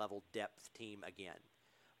 2016 level depth team again.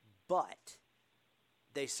 But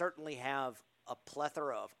they certainly have a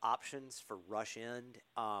plethora of options for rush end.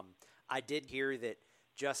 I did hear that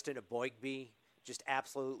Justin Aboigbe just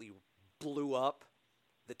absolutely blew up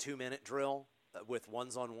the 2-minute drill with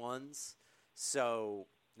ones-on-ones. So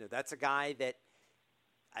that's a guy that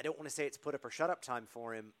I don't want to say it's put up or shut up time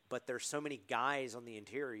for him, but there's so many guys on the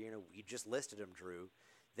interior, you just listed them, Drew,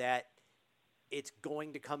 that it's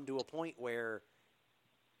going to come to a point where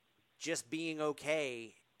just being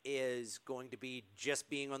okay is going to be just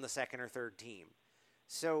being on the second or third team.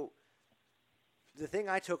 So the thing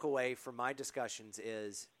I took away from my discussions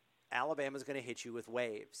is Alabama's going to hit you with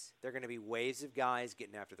waves. They're going to be waves of guys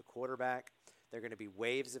getting after the quarterback. They're going to be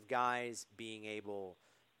waves of guys being able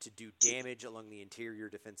to do damage along the interior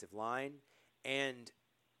defensive line. And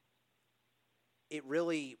it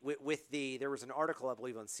really, there was an article, I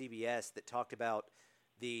believe, on CBS that talked about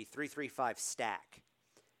the 3-3-5 stack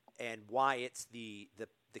and why it's the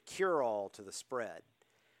cure-all to the spread.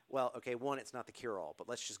 Well, okay, one, it's not the cure-all, but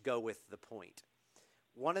let's just go with the point.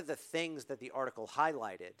 One of the things that the article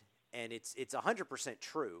highlighted, and it's 100%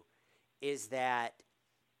 true, is that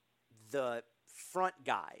the front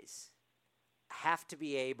guys have to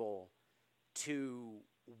be able to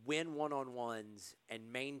win one-on-ones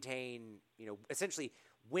and maintain, essentially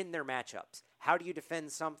win their matchups. How do you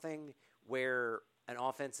defend something where an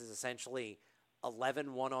offense is essentially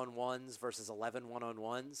 11 one-on-ones versus 11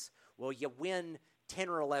 one-on-ones? Well, you win 10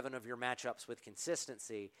 or 11 of your matchups with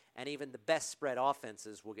consistency, and even the best spread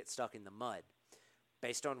offenses will get stuck in the mud.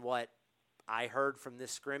 Based on what I heard from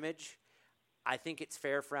this scrimmage, I think it's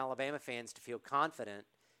fair for Alabama fans to feel confident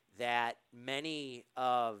that many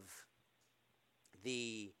of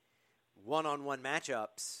the one-on-one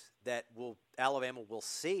matchups that Alabama will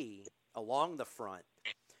see along the front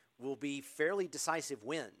will be fairly decisive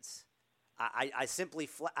wins.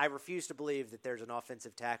 I refuse to believe that there's an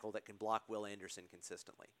offensive tackle that can block Will Anderson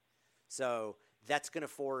consistently. So that's going to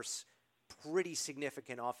force pretty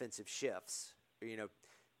significant offensive shifts.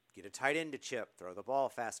 Get a tight end to chip, throw the ball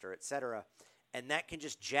faster, etc. And that can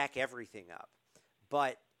just jack everything up.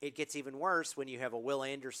 But it gets even worse when you have a Will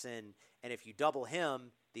Anderson, and if you double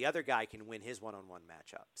him, the other guy can win his one-on-one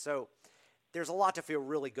matchup. So there's a lot to feel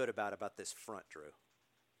really good about this front, Drew.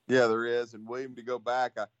 Yeah, there is. And William, to go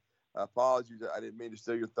back, I apologize. I didn't mean to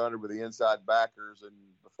steal your thunder with the inside backers and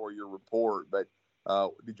before your report, but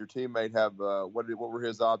did your teammate have what were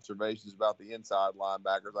his observations about the inside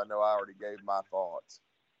linebackers? I know I already gave my thoughts.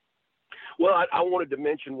 Well, I wanted to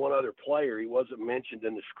mention one other player. He wasn't mentioned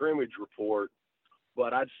in the scrimmage report,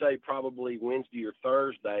 but I'd say probably Wednesday or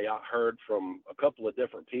Thursday I heard from a couple of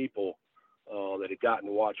different people that had gotten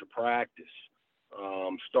to watch a practice,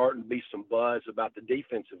 starting to be some buzz about the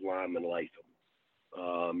defensive lineman Latham.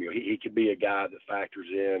 He could be a guy that factors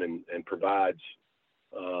in and provides,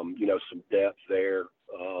 some depth there.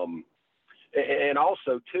 And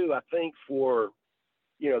also, too, I think for,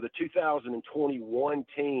 the 2021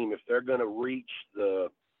 team, if they're going to reach the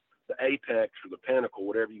apex or the pinnacle,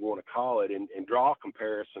 whatever you want to call it, and draw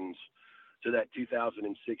comparisons to that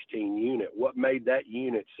 2016 unit, what made that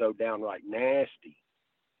unit so downright nasty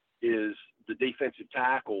is the defensive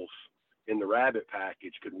tackles in the rabbit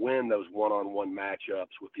package could win those one-on-one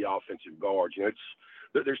matchups with the offensive guards.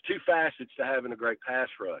 There's two facets to having a great pass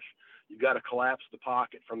rush. You've got to collapse the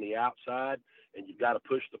pocket from the outside, and you've got to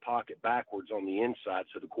push the pocket backwards on the inside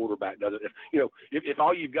so the quarterback doesn't. If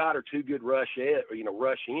all you've got are two good rush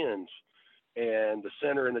ends, and the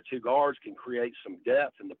center and the two guards can create some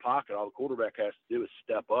depth in the pocket, all the quarterback has to do is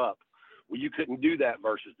step up. Well, you couldn't do that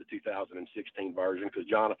versus the 2016 version because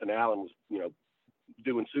Jonathan Allen was,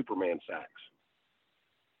 doing Superman sacks.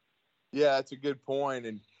 Yeah, that's a good point.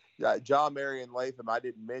 And John Marion Latham, I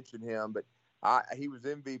didn't mention him, but he was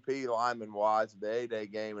MVP lineman-wise in the A-Day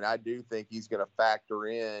game, and I do think he's going to factor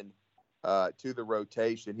in to the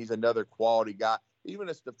rotation. He's another quality guy, even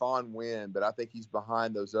a Stephon Wynn, but I think he's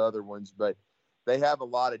behind those other ones. But they have a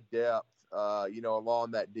lot of depth,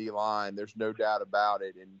 along that D-line. There's no doubt about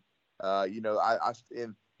it. And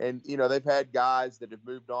they've had guys that have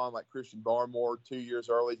moved on, like Christian Barmore 2 years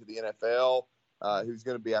early to the NFL, who's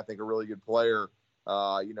going to be, I think, a really good player.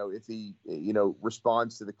 If he,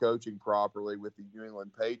 responds to the coaching properly with the New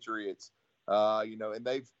England Patriots, and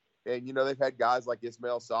they've had guys like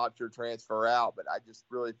Ismail Sobcher transfer out, but I just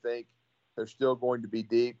really think they're still going to be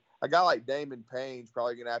deep. A guy like Damon Payne's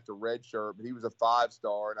probably going to have to redshirt, but he was a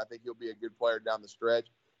 5-star, and I think he'll be a good player down the stretch.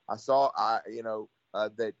 I saw,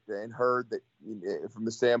 that and heard that from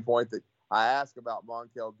the standpoint that I asked about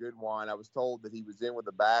Monkel Goodwine, I was told that he was in with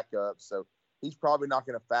a backup, so he's probably not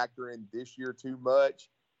going to factor in this year too much,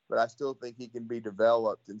 but I still think he can be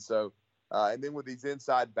developed. And so, and then with these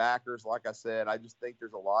inside backers, like I said, I just think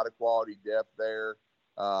there's a lot of quality depth there.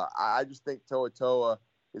 I just think Toa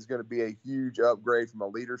is going to be a huge upgrade from a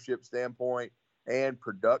leadership standpoint and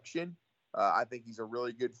production. I think he's a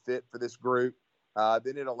really good fit for this group.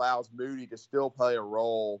 Then it allows Moody to still play a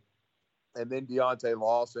role, and then Deontay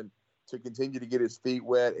Lawson to continue to get his feet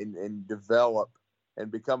wet and develop and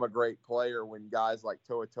become a great player when guys like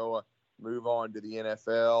Toa move on to the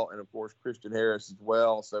NFL, and, of course, Christian Harris as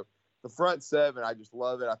well. So the front seven, I just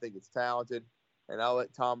love it. I think it's talented, and I'll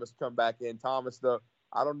let Thomas come back in. Thomas, though,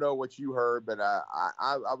 I don't know what you heard, but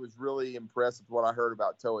I was really impressed with what I heard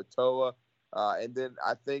about Toa. And then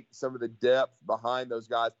I think some of the depth behind those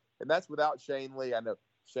guys, and that's without Shane Lee. I know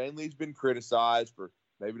Shane Lee's been criticized for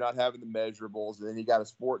maybe not having the measurables, and then he got a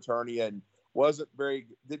sports hernia and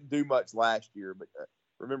didn't do much last year. But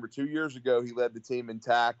remember, 2 years ago, he led the team in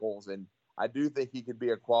tackles, and I do think he could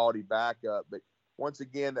be a quality backup. But once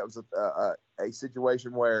again, that was a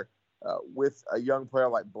situation where with a young player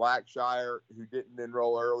like Blackshire, who didn't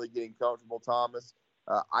enroll early, getting comfortable, Thomas,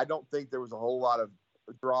 I don't think there was a whole lot of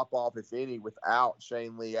drop-off, if any, without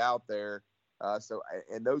Shane Lee out there.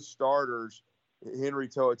 And those starters, Henry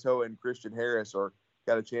Toa and Christian Harris,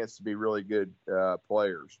 got a chance to be really good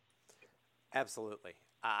players. Absolutely.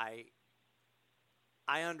 I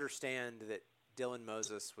understand that Dylan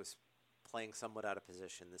Moses was playing somewhat out of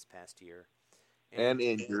position this past year. And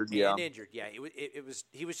injured, yeah.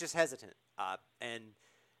 He was just hesitant. And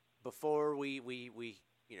before we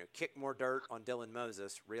kick more dirt on Dylan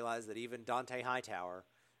Moses, realized that even Dante Hightower,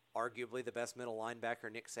 arguably the best middle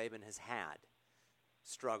linebacker Nick Saban has had,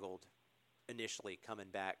 struggled initially coming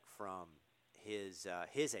back from his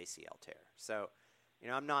ACL tear. So,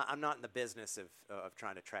 I'm not in the business of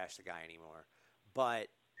trying to trash the guy anymore. But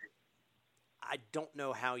I don't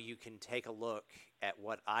know how you can take a look at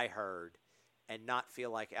what I heard and not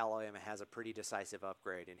feel like Alabama has a pretty decisive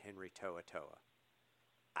upgrade in Henry To'oTo'o.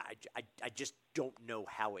 I just don't know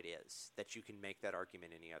how it is that you can make that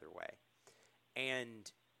argument any other way. And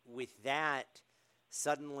with that,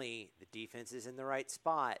 suddenly the defense is in the right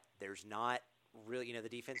spot. There's not really, the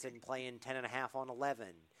defense isn't playing 10.5 on 11.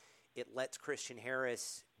 It lets Christian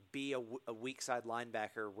Harris be a weak side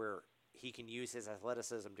linebacker where he can use his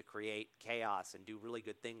athleticism to create chaos and do really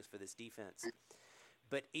good things for this defense.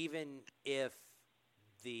 But even if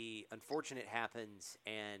the unfortunate happens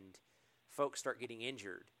and folks start getting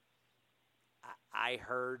injured, I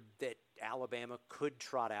heard that Alabama could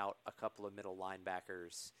trot out a couple of middle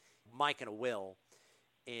linebackers, Mike and a Will,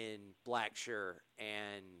 in Blackshear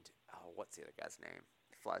and, what's the other guy's name?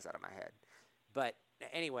 It flies out of my head. But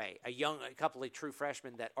anyway, a couple of true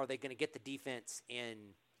freshmen that, are they going to get the defense in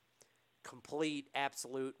complete,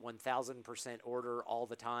 absolute 1,000% order all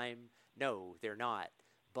the time? No, they're not.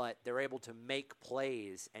 But they're able to make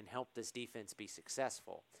plays and help this defense be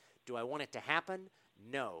successful. Do I want it to happen?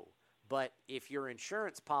 No. But if your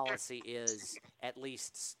insurance policy is at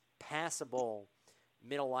least passable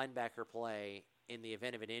middle linebacker play in the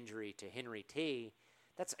event of an injury to Henry T.,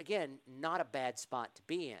 that's, again, not a bad spot to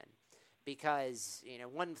be in. Because,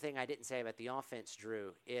 one thing I didn't say about the offense,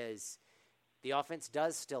 Drew, is the offense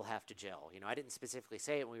does still have to gel. I didn't specifically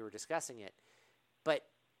say it when we were discussing it, but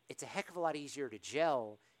it's a heck of a lot easier to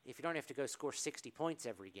gel if you don't have to go score 60 points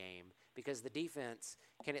every game, because the defense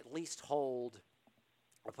can at least hold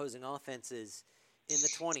opposing offenses in the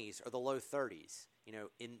 20s or the low 30s.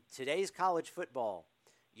 In today's college football,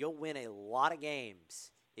 you'll win a lot of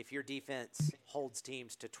games if your defense holds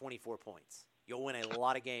teams to 24 points. You'll win a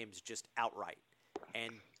lot of games just outright.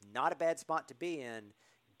 And not a bad spot to be in,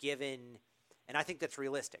 given, and I think that's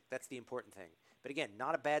realistic. That's the important thing. But again,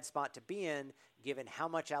 not a bad spot to be in, given how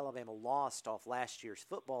much Alabama lost off last year's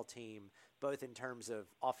football team, both in terms of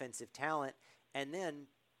offensive talent and then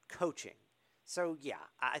coaching. So, yeah,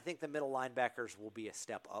 I think the middle linebackers will be a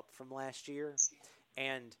step up from last year.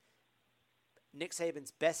 And Nick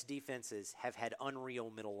Saban's best defenses have had unreal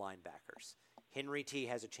middle linebackers. Henry T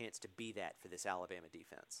has a chance to be that for this Alabama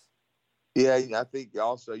defense. Yeah, I think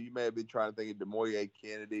also you may have been trying to think of DeMoye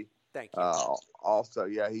Kennedy. Thank you. Also,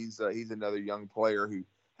 yeah, he's another young player who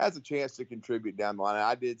has a chance to contribute down the line.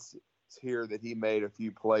 I did hear that he made a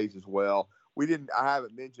few plays as well. I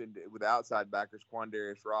haven't mentioned it with outside backers,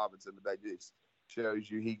 Quandarius Robinson, but that just shows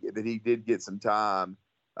you that he did get some time.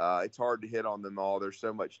 It's hard to hit on them all. There's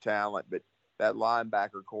so much talent, but that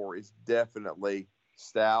linebacker core is definitely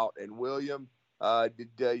stout. And William,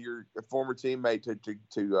 did your former teammate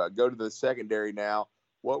to go to the secondary now,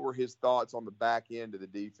 what were his thoughts on the back end of the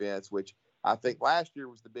defense, which I think last year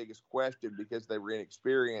was the biggest question because they were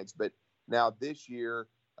inexperienced. But now this year,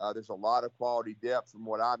 there's a lot of quality depth from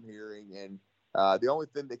what I'm hearing. And the only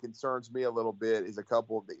thing that concerns me a little bit is a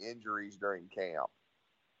couple of the injuries during camp.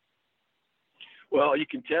 Well, you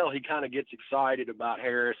can tell he kind of gets excited about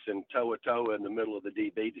Harris and To'oTo'o in the middle of the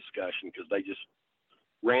DB discussion because they just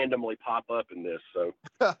randomly pop up in this. So,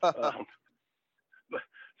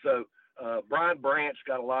 Brian Brant's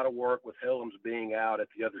got a lot of work with Helms being out at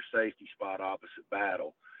the other safety spot opposite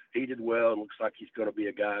Battle. He did well and looks like he's going to be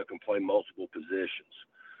a guy who can play multiple positions.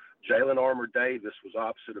 Jalen Armour-Davis was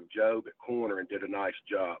opposite of Jobe at corner and did a nice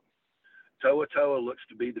job. To'oTo'o looks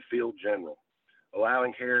to be the field general,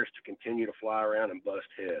 allowing Harris to continue to fly around and bust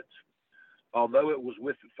heads. Although it was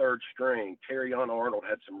with the third string, Terrion Arnold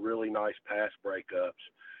had some really nice pass breakups,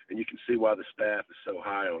 and you can see why the staff is so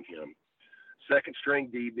high on him. Second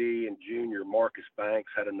string DB and junior Marcus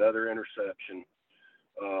Banks had another interception.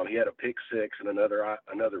 He had a pick six and another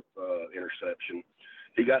interception.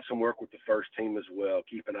 He got some work with the first team as well.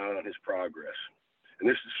 Keep an eye on his progress. And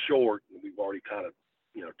this is short, and we've already kind of,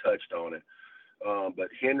 touched on it. But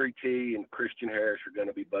Henry T and Christian Harris are going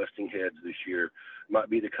to be busting heads this year. Might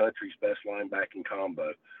be the country's best linebacking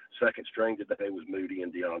combo. Second string today was Moody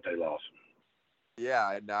and Deontay Lawson.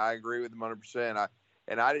 Yeah, and I agree with him 100%.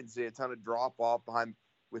 I didn't see a ton of drop-off behind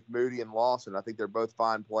with Moody and Lawson. I think they're both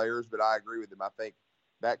fine players, but I agree with him. I think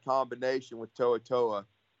that combination with To'oTo'o,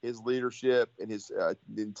 his leadership and his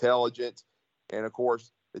intelligence, and, of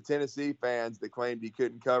course, the Tennessee fans that claimed he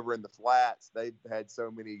couldn't cover in the flats, they've had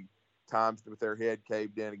so many times with their head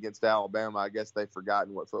caved in against Alabama. I guess they've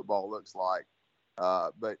forgotten what football looks like.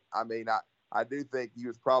 But, I mean, I do think he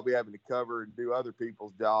was probably having to cover and do other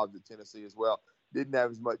people's jobs at Tennessee as well. Didn't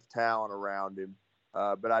have as much talent around him.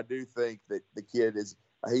 But I do think that the kid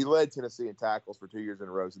he led Tennessee in tackles for 2 years in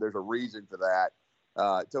a row. So there's a reason for that.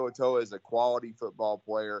 To'oTo'o is a quality football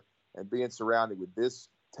player, and being surrounded with this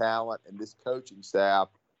talent, and this coaching staff,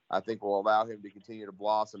 I think, will allow him to continue to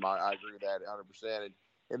blossom. I agree with that 100%. And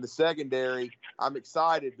in the secondary, I'm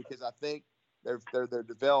excited because I think they're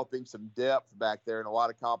developing some depth back there and a lot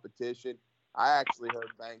of competition. I actually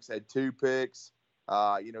heard Banks had 2 picks. He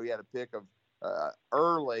had a pick of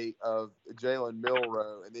early of Jalen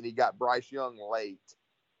Milroe, and then he got Bryce Young late.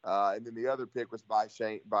 And then the other pick was by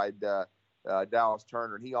Dallas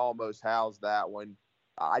Turner, and he almost housed that one.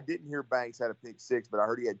 I didn't hear Banks had a pick 6, but I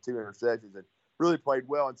heard he had 2 interceptions and really played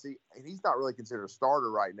well. And he's not really considered a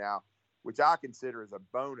starter right now, which I consider as a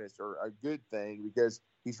bonus or a good thing because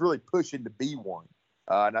he's really pushing to be one.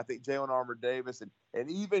 And I think Jalen Armour-Davis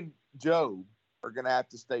and even Joe are going to have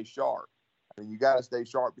to stay sharp. I mean, you got to stay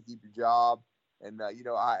sharp to keep your job. And,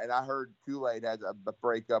 I heard Kool-Aid has a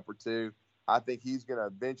breakup or 2. I think he's going to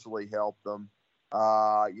eventually help them,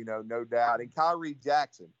 no doubt. And Kyrie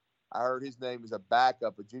Jackson, I heard his name is a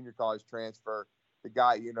backup, a junior college transfer, the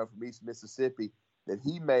guy, from East Mississippi, that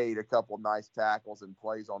he made a couple of nice tackles and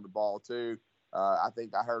plays on the ball too. I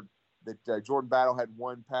think I heard that Jordan Battle had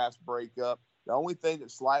 1 pass breakup. The only thing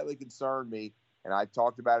that slightly concerned me, and I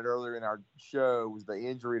talked about it earlier in our show, was the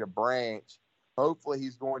injury to Branch. Hopefully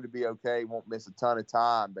he's going to be okay, won't miss a ton of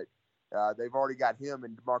time, but they've already got him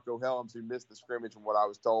and DeMarco Helms, who missed the scrimmage from what I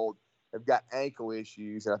was told, have got ankle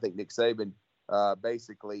issues, and I think Nick Saban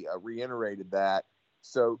basically reiterated that.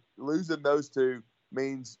 So losing those 2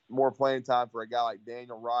 means more playing time for a guy like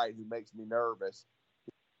Daniel Wright, who makes me nervous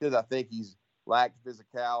because I think he's lacked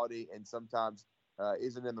physicality and sometimes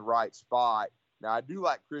isn't in the right spot. Now, I do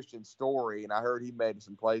like Christian Story, and I heard he made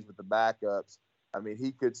some plays with the backups. I mean,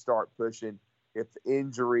 he could start pushing if the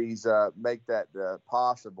injuries make that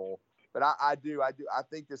possible. But I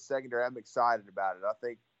think this secondary, I'm excited about it. I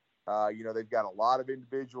think, they've got a lot of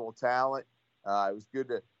individual talent. It was good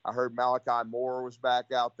I heard Malachi Moore was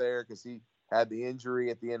back out there because he had the injury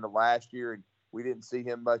at the end of last year, and we didn't see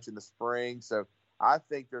him much in the spring. So I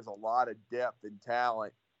think there's a lot of depth and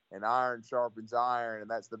talent, and iron sharpens iron, and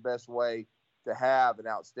that's the best way to have an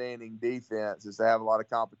outstanding defense is to have a lot of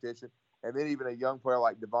competition. And then even a young player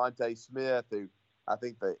like Devontae Smith, who I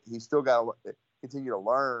think that he's still got to continue to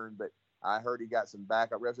learn, but I heard he got some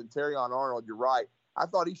backup reps. And Terrion Arnold, you're right. I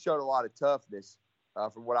thought he showed a lot of toughness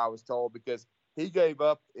from what I was told because he gave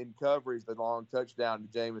up in coverage the long touchdown to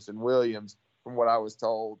Jamison Williams from what I was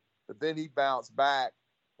told. But then he bounced back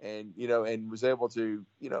and was able to,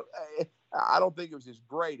 I don't think it was his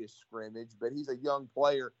greatest scrimmage, but he's a young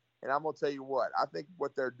player. And I'm going to tell you what, I think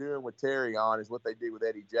what they're doing with Terrion is what they did with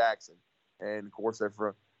Eddie Jackson. And, of course, they're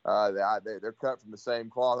cut from the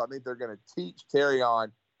same cloth. I think they're going to teach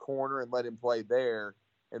Terrion corner and let him play there,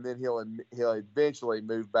 and then he'll eventually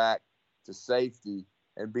move back to safety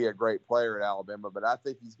and be a great player at Alabama. But I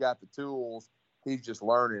think he's got the tools. He's just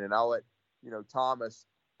learning. And I'll let, Thomas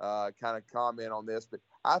kind of comment on this. But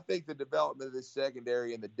I think the development of this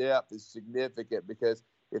secondary and the depth is significant because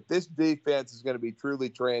if this defense is going to be truly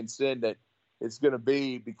transcendent, it's going to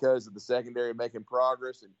be because of the secondary making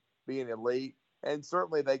progress and being elite. And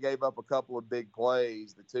certainly they gave up a couple of big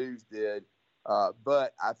plays, the twos did.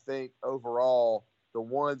 But I think overall the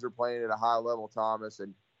ones are playing at a high level, Thomas,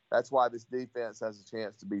 and that's why this defense has a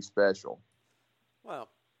chance to be special. Well,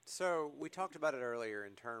 so we talked about it earlier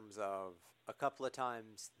in terms of a couple of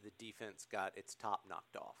times the defense got its top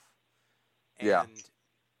knocked off. And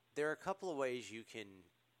there are a couple of ways you can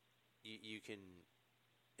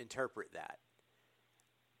interpret that.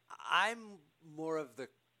 I'm more of the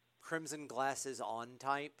Crimson Glasses on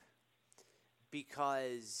type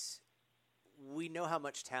because we know how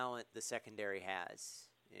much talent the secondary has.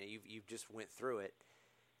 You've just went through it.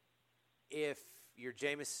 If your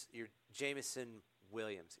Jamison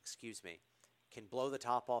Williams, can blow the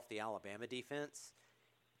top off the Alabama defense,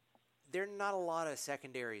 there are not a lot of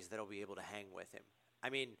secondaries that'll be able to hang with him. I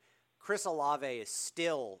mean, Chris Olave is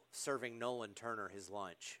still serving Nolan Turner his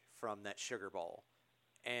lunch from that Sugar Bowl.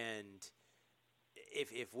 And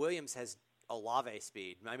if Williams has Olave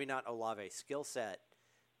speed, maybe not Olave skill set,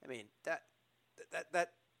 I mean,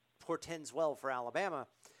 that portends well for Alabama.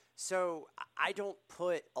 So I don't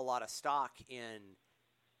put a lot of stock in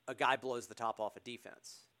a guy blows the top off a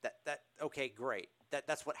defense. Okay, great.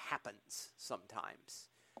 That's what happens sometimes.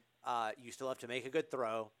 You still have to make a good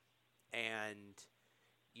throw, and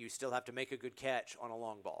you still have to make a good catch on a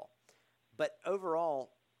long ball. But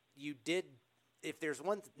overall, if there's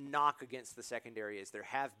one knock against the secondary is there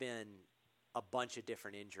have been a bunch of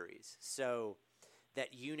different injuries. So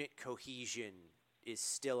that unit cohesion is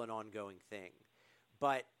still an ongoing thing.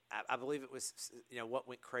 But I believe it was, what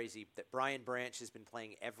went crazy, that Brian Branch has been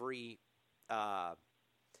playing every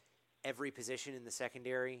position in the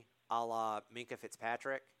secondary a la Minkah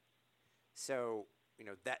Fitzpatrick. So,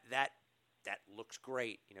 that looks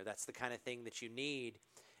great. That's the kind of thing that you need.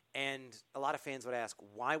 And a lot of fans would ask,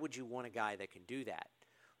 why would you want a guy that can do that?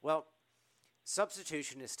 Well,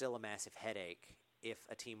 substitution is still a massive headache if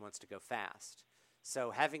a team wants to go fast.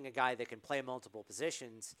 So having a guy that can play multiple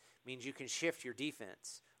positions means you can shift your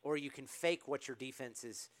defense, or you can fake what your defense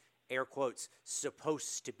is, air quotes,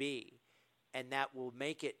 supposed to be. And that will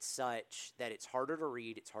make it such that it's harder to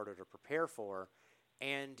read, it's harder to prepare for,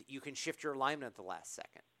 and you can shift your alignment at the last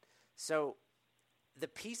second. So the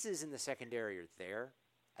pieces in the secondary are there.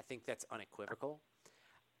 I think that's unequivocal.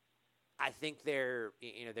 I think they're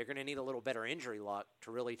going to need a little better injury luck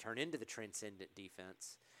to really turn into the transcendent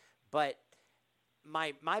defense. But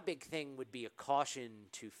my big thing would be a caution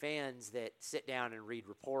to fans that sit down and read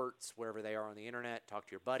reports wherever they are on the internet, talk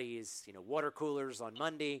to your buddies, water coolers on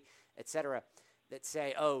Monday, etc., that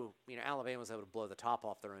say, Alabama was able to blow the top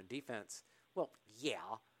off their own defense. Well, yeah,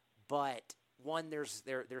 but one, there's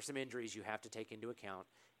some injuries you have to take into account,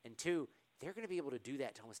 and two, they're going to be able to do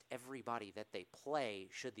that to almost everybody that they play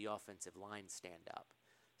should the offensive line stand up.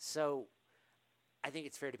 So I think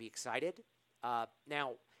it's fair to be excited.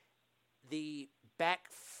 Now, the back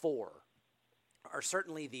four are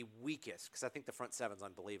certainly the weakest, because I think the front seven's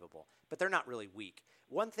unbelievable, but they're not really weak.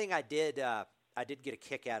 One thing I did get a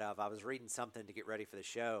kick out of, I was reading something to get ready for the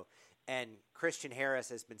show, and Christian Harris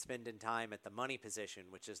has been spending time at the money position,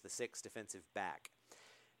 which is the sixth defensive back.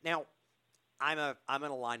 Now, I'm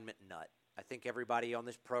an alignment nut. I think everybody on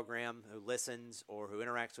this program who listens or who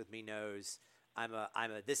interacts with me knows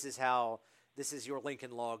this is your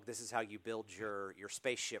Lincoln Log, this is how you build your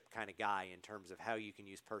spaceship kind of guy in terms of how you can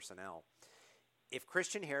use personnel. If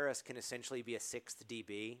Christian Harris can essentially be a sixth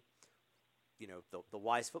DB, the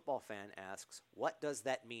wise football fan asks, what does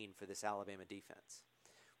that mean for this Alabama defense?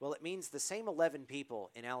 Well, it means the same 11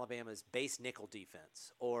 people in Alabama's base nickel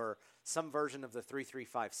defense, or some version of the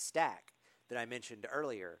 3-3-5 stack that I mentioned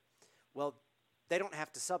earlier. Well, they don't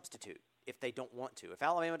have to substitute if they don't want to. If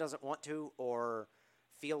Alabama doesn't want to, or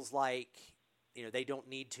feels like they don't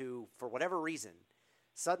need to for whatever reason,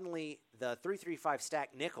 suddenly the 3-3-5 stack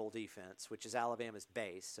nickel defense, which is Alabama's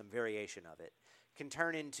base, some variation of it, can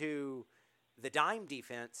turn into the dime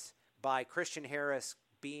defense by Christian Harris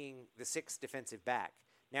being the sixth defensive back.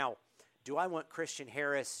 Now, do I want Christian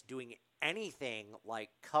Harris doing anything like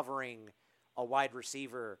covering a wide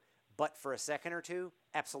receiver but for a second or two?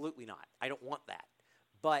 Absolutely not. I don't want that.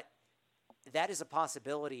 But that is a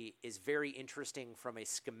possibility, is very interesting from a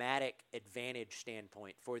schematic advantage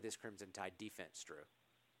standpoint for this Crimson Tide defense, Drew.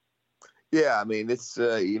 Yeah, I mean, it's,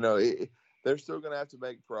 they're still going to have to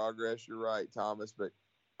make progress. You're right, Thomas, but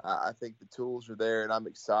I think the tools are there, and I'm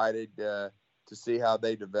excited to see how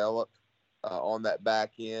they develop on that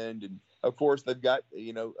back end. And, of course, they've got,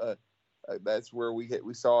 that's where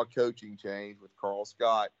we saw a coaching change with Carl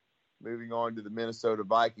Scott moving on to the Minnesota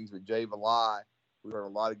Vikings with Jay Valai. We heard a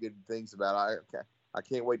lot of good things about it. I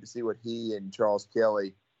can't wait to see what he and Charles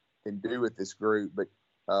Kelly can do with this group. But,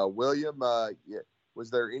 William, was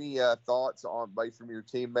there any thoughts from your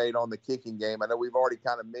teammate on the kicking game? I know we've already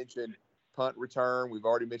kind of mentioned punt return. We've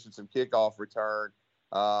already mentioned some kickoff return.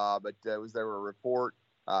 But was there a report?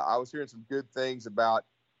 I was hearing some good things about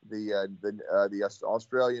the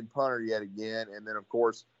Australian punter yet again. And then, of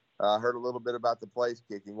course, heard a little bit about the place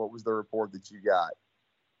kicking. What was the report that you got?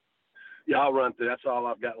 Yeah, I'll run through. That's all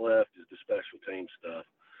I've got left is the special team stuff.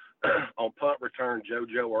 On punt return,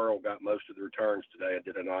 JoJo Earl got most of the returns today and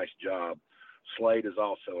did a nice job. Slade is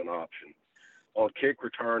also an option. On kick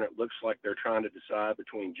return, it looks like they're trying to decide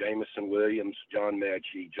between Jamison Williams, John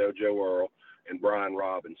Mechie, JoJo Earl, and Brian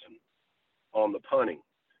Robinson. On the punting,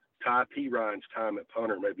 Ty P. Ryan's time at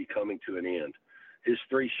punter may be coming to an end. His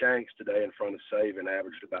 3 shanks today in front of Saban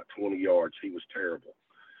averaged about 20 yards. He was terrible.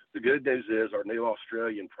 The good news is our new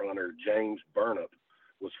Australian punter, James Burnup,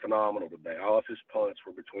 was phenomenal today. All of his punts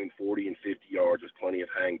were between 40 and 50 yards with plenty of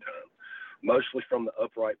hang time, mostly from the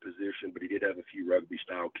upright position, but he did have a few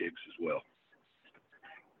rugby-style kicks as well.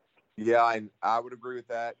 Yeah, and I would agree with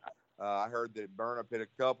that. I heard that Burnup hit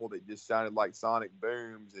a couple that just sounded like sonic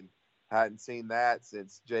booms, and hadn't seen that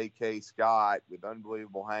since J.K. Scott with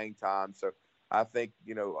unbelievable hang time. So I think,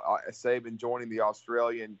 Saban joining the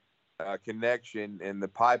Australian connection and the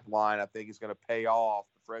pipeline, I think is going to pay off.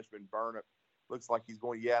 The freshman Burnup looks like he's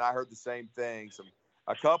going. Yeah, and I heard the same thing.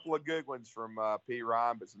 A couple of good ones from P.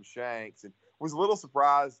 Ryan, but some shanks. And was a little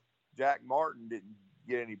surprised Jack Martin didn't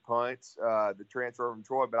get any punts, the transfer from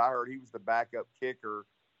Troy, but I heard he was the backup kicker.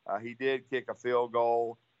 He did kick a field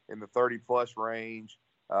goal in the 30-plus range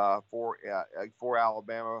for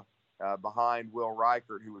Alabama behind Will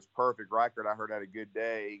Reichert, who was perfect. Reichert, I heard, had a good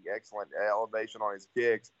day, excellent elevation on his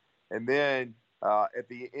kicks. And then at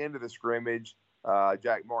the end of the scrimmage,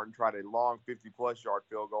 Jack Martin tried a long 50-plus yard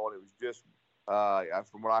field goal, and it was just,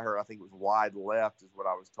 from what I heard, I think it was wide left is what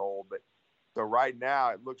I was told. But so right now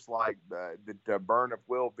it looks like that Burnip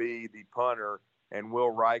will be the punter, and Will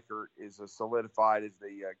Reichert is solidified as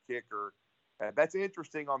the kicker. That's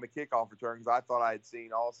interesting on the kickoff return because I thought I had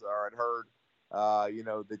seen also or had heard, that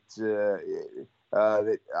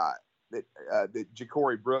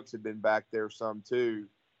Ja'Cory Brooks had been back there some too.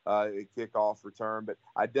 Kickoff return, but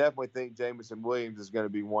I definitely think Jamison Williams is going to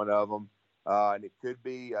be one of them, and it could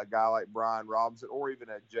be a guy like Brian Robinson or even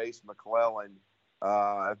a Jace McClellan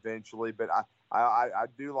eventually. But I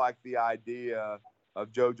do like the idea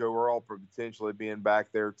of JoJo Earl potentially being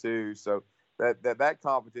back there too. So that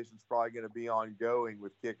competition is probably going to be ongoing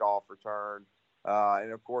with kickoff return,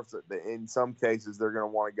 and of course, in some cases they're going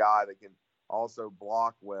to want a guy that can also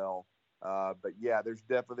block well. But yeah, there's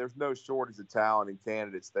no shortage of talent and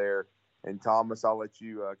candidates there. And Thomas, I'll let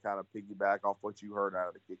you kind of piggyback off what you heard out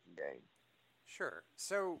of the kicking game. Sure.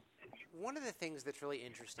 So one of the things that's really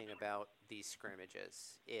interesting about these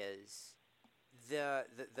scrimmages is the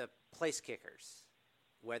place kickers,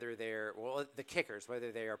 whether they're the kickers,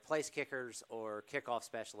 whether they are place kickers or kickoff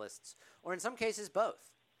specialists, or in some cases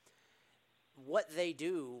both. What they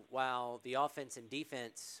do while the offense and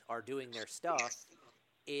defense are doing their stuff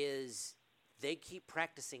is they keep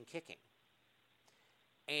practicing kicking.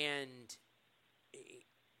 And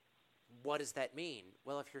what does that mean?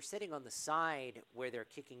 Well, if you're sitting on the side where they're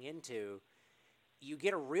kicking into, you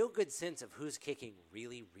get a real good sense of who's kicking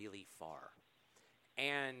really, really far.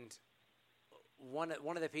 And one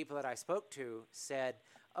of the people that I spoke to said,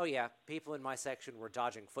 oh, yeah, people in my section were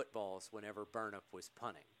dodging footballs whenever Burnip was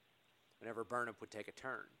punting, whenever Burnip would take a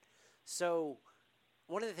turn. So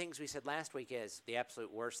one of the things we said last week is the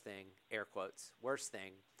absolute worst thing, air quotes, worst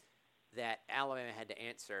thing that Alabama had to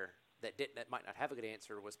answer that might not have a good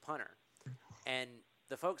answer was punter. And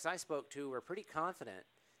the folks I spoke to were pretty confident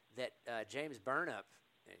that James Burnip,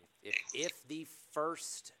 if the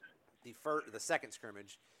second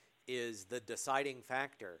scrimmage is the deciding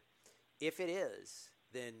factor, if it is,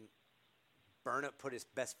 then Burnip put his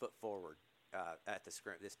best foot forward at this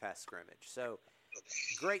past scrimmage. So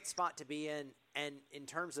great spot to be in. And in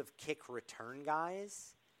terms of kick return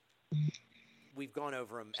guys, we've gone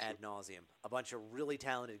over them ad nauseum. A bunch of really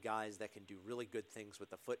talented guys that can do really good things with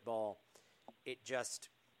the football. It just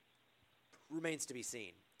remains to be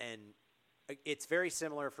seen. And it's very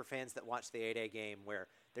similar for fans that watch the 8A game where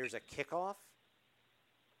there's a kickoff.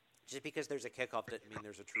 Just because there's a kickoff doesn't mean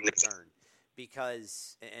there's a true return.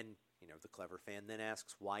 Because, and the clever fan then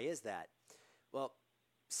asks, why is that? Well,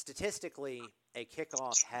 statistically, a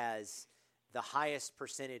kickoff has the highest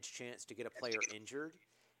percentage chance to get a player injured,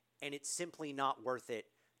 and it's simply not worth it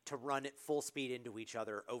to run at full speed into each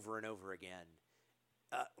other over and over again,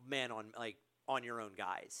 on your own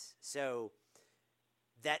guys. So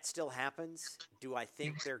that still happens. Do I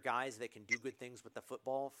think they're guys that can do good things with the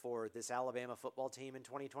football for this Alabama football team in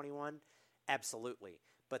 2021? Absolutely.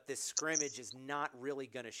 But this scrimmage is not really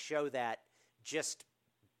going to show that just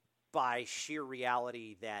by sheer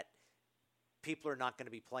reality that people are not going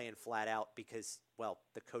to be playing flat out because, well,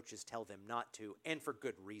 the coaches tell them not to, and for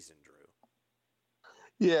good reason, Drew.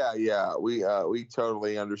 Yeah, we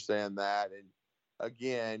totally understand that. And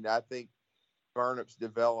again, I think Burnip's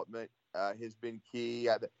development has been key.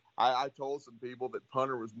 I told some people that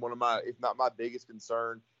punter was one of my, if not my biggest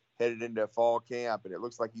concern headed into fall camp, and it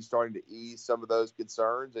looks like he's starting to ease some of those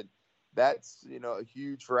concerns, and that's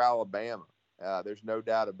huge for Alabama. There's no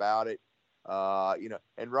doubt about it.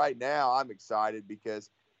 And right now I'm excited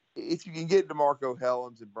because if you can get DeMarco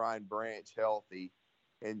Helms and Brian Branch healthy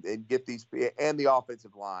and get these and the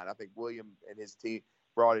offensive line, I think William and his team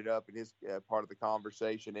brought it up in his part of the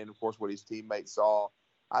conversation, and of course what his teammates saw.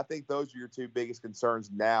 I think those are your two biggest concerns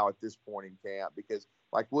now at this point in camp because,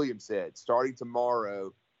 like William said, starting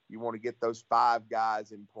tomorrow, you want to get those 5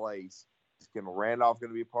 guys in place. Is Kendall Randolph going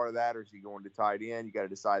to be a part of that, or is he going to tight end? You got to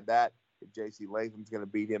decide that. If J.C. Latham's going to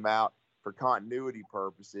beat him out for continuity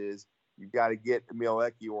purposes, you've got to get Emil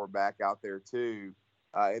Ekiyor back out there too.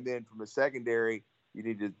 And then from the secondary, you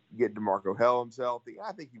need to get DeMarco Helms healthy.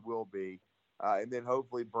 I think he will be. And then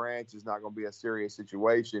hopefully Branch is not going to be a serious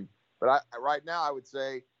situation. But right now I would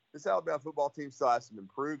say this Alabama football team still has some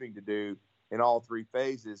improving to do in all 3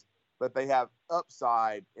 phases, but they have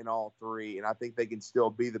upside in all 3, and I think they can still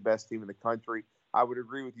be the best team in the country. I would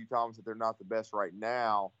agree with you, Thomas, that they're not the best right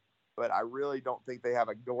now, but I really don't think they have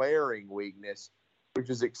a glaring weakness, which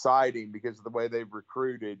is exciting because of the way they've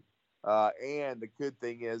recruited. And the good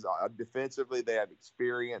thing is defensively, they have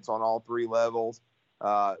experience on all three levels.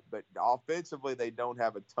 But offensively, they don't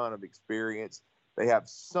have a ton of experience. They have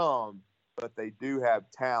some, but they do have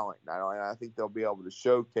talent. And I think they'll be able to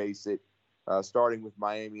showcase it, starting with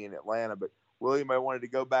Miami and Atlanta. But, William, I wanted to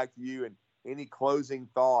go back to you and any closing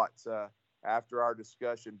thoughts after our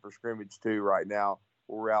discussion for scrimmage 2 right now,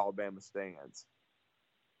 where Alabama stands.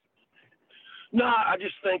 No, I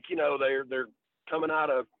just think, they're coming out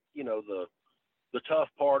of, the tough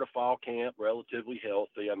part of fall camp, relatively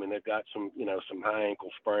healthy. I mean, they've got some high ankle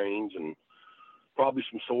sprains and probably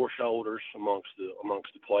some sore shoulders amongst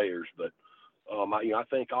the players. But I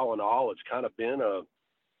think all in all, it's kind of been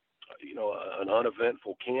an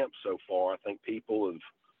uneventful camp so far. I think people have,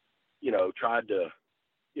 tried to,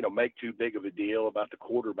 make too big of a deal about the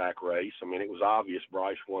quarterback race. I mean, it was obvious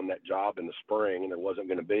Bryce won that job in the spring, and there wasn't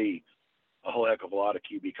going to be a whole heck of a lot of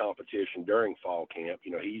QB competition during fall camp.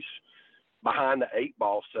 He's behind the 8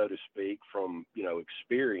 ball, so to speak, from,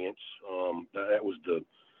 experience. That was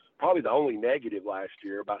probably the only negative last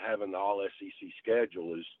year about having the all SEC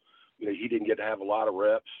schedule is, he didn't get to have a lot of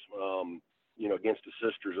reps, against the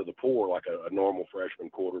Sisters of the Poor like a normal freshman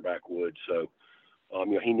quarterback would. So,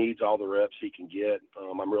 he needs all the reps he can get.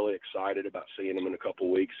 I'm really excited about seeing him in a couple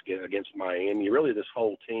of weeks against Miami. Really, this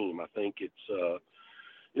whole team, I think it's,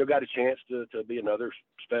 got a chance to be another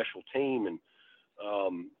special team. And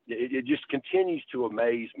it just continues to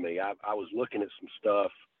amaze me. I was looking at some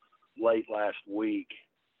stuff late last week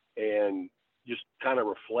and just kind of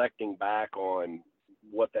reflecting back on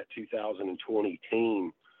what that 2020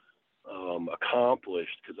 team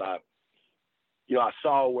accomplished, because I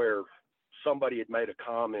saw where somebody had made a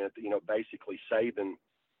comment that, basically Saban,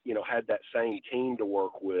 had that same team to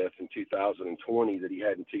work with in 2020 that he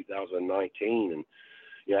had in 2019. And,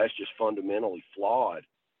 it's just fundamentally flawed.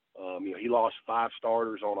 He lost 5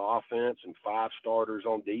 starters on offense and 5 starters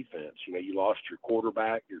on defense. You lost your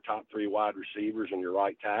quarterback, your top 3 wide receivers, and your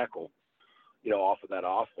right tackle, off of that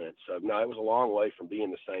offense. So, no, it was a long way from being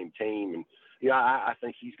the same team. And, I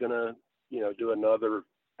think he's going to, do another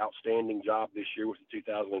outstanding job this year with the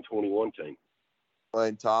 2021 team.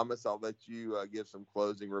 And Thomas, I'll let you give some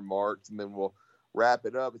closing remarks, and then we'll wrap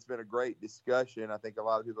it up. It's been a great discussion. I think a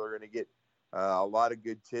lot of people are going to get a lot of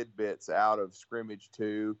good tidbits out of scrimmage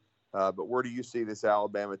 2. But where do you see this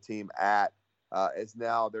Alabama team at as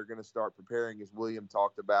now they're going to start preparing, as William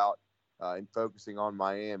talked about, and focusing on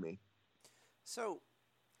Miami? So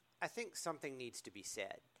I think something needs to be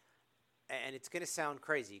said. And it's going to sound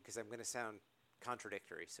crazy because I'm going to sound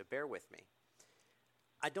contradictory, so bear with me.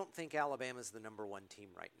 I don't think Alabama's the number 1 team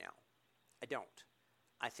right now. I don't.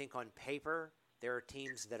 I think on paper there are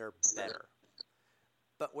teams that are better.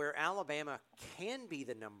 But where Alabama can be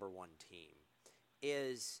the number 1 team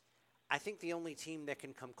is, I think, the only team that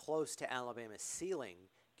can come close to Alabama's ceiling,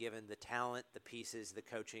 given the talent, the pieces, the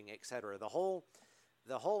coaching, etc. The whole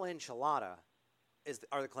enchilada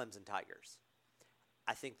are the Clemson Tigers.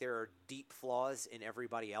 I think there are deep flaws in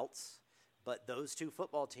everybody else, but those 2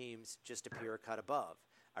 football teams just appear a cut above.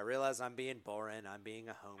 I realize I'm being boring, I'm being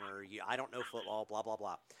a homer, I don't know football, blah, blah,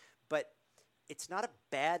 blah. But it's not a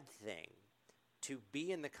bad thing to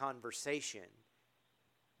be in the conversation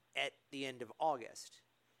at the end of August.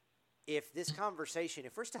 If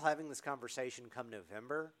we're still having this conversation come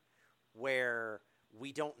November, where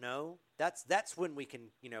we don't know, that's when we can,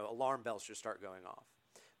 alarm bells should start going off.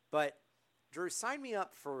 But Drew, sign me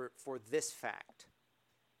up for this fact.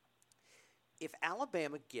 If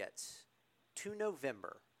Alabama gets to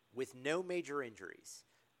November with no major injuries,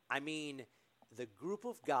 I mean, the group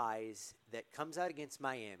of guys that comes out against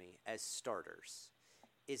Miami as starters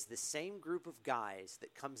is the same group of guys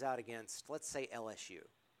that comes out against, let's say, LSU.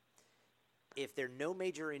 If there are no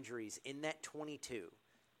major injuries in that 22,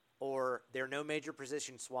 or there are no major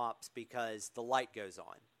position swaps because the light goes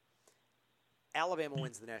on, Alabama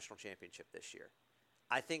wins the national championship this year.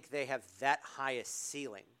 I think they have that highest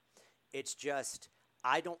ceiling. It's just,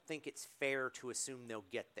 I don't think it's fair to assume they'll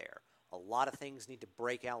get there. A lot of things need to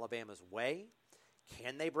break Alabama's way.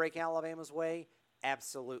 Can they break Alabama's way?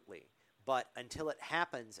 Absolutely. But until it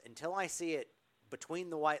happens, until I see it between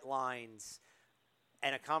the white lines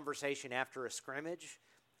and a conversation after a scrimmage,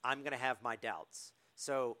 I'm going to have my doubts.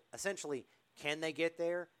 So essentially, can they get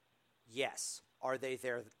there? Yes. Are they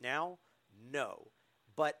there now? No.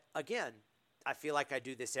 But again, I feel like I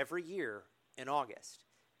do this every year in August.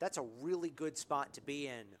 That's a really good spot to be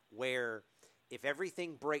in, where if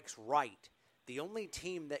everything breaks right, the only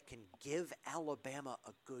team that can give Alabama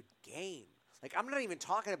a good game, like, I'm not even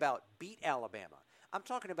talking about beat Alabama, I'm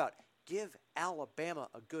talking about give Alabama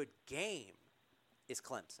a good game, is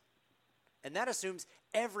Clemson. And that assumes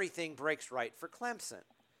everything breaks right for Clemson.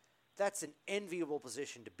 That's an enviable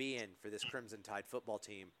position to be in for this Crimson Tide football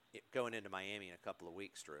team going into Miami in a couple of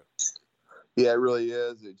weeks, Drew. Yeah, it really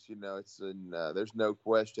is. There's no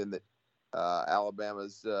question that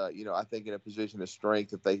Alabama's, I think in a position of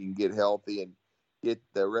strength if they can get healthy and get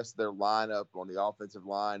the rest of their lineup on the offensive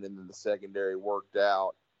line and then the secondary worked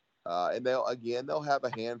out. And they'll have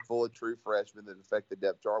a handful of true freshmen that affect the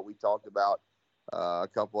depth chart. We talked about a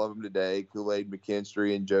couple of them today, Kool-Aid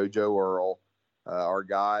McKinstry and JoJo Earl, our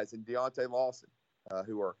guys, and Deontay Lawson,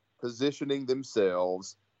 who are positioning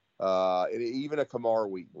themselves. And even a Kamar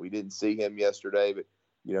Wheaton. We didn't see him yesterday, but,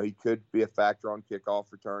 he could be a factor on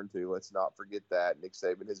kickoff return too. Let's not forget that. Nick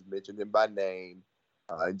Saban has mentioned him by name.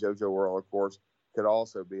 And JoJo Earl, of course, could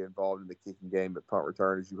also be involved in the kicking game at punt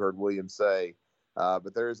return, as you heard William say.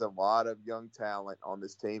 But there's a lot of young talent on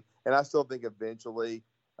this team. And I still think eventually,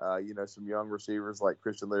 some young receivers like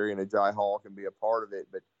Christian Leary and Ajay Hall can be a part of it,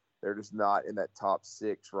 but they're just not in that top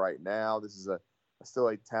 6 right now. This is still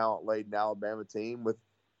a talent-laden Alabama team with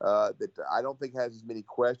that I don't think has as many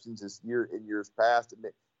questions as in years past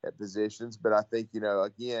at positions. But I think,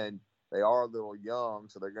 again, they are a little young,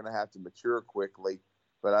 so they're going to have to mature quickly.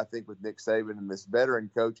 But I think with Nick Saban and this veteran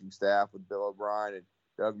coaching staff with Bill O'Brien and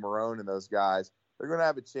Doug Marrone and those guys, they're going to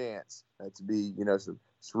have a chance to be, it's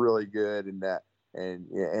really good and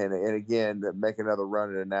again, make another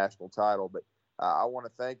run at a national title. But I want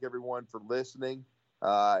to thank everyone for listening.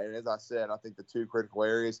 And as I said, I think the 2 critical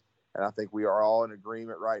areas, and I think we are all in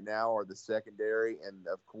agreement right now, are the secondary and,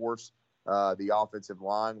 of course, the offensive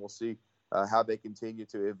line. We'll see how they continue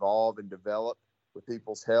to evolve and develop with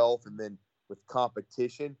people's health and then with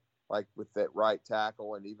competition, like with that right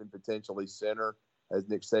tackle and even potentially center, as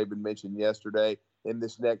Nick Saban mentioned yesterday. In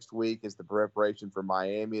this next week, as the preparation for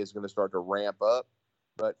Miami is going to start to ramp up.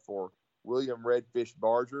 But for William Redfish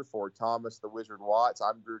Barger, for Thomas the Wizard Watts,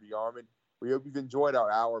 I'm Drew DeArmond. We hope you've enjoyed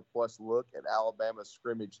our hour-plus look at Alabama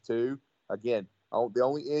scrimmage 2. Again, the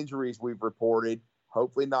only injuries we've reported,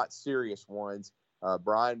 hopefully not serious ones,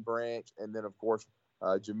 Brian Branch and then, of course,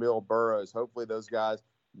 Jamil Burroughs. Hopefully those guys,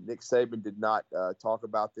 Nick Saban did not talk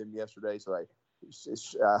about them yesterday, so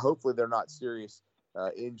hopefully they're not serious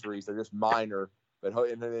injuries. They're just minor. But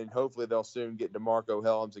then hopefully they'll soon get DeMarco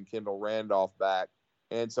Helms and Kendall Randolph back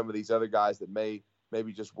and some of these other guys that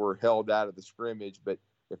maybe just were held out of the scrimmage. But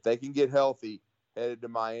if they can get healthy headed to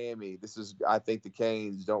Miami, I think the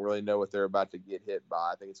Canes don't really know what they're about to get hit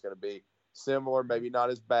by. I think it's going to be similar, maybe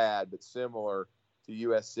not as bad, but similar to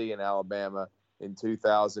USC and Alabama in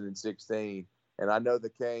 2016. And I know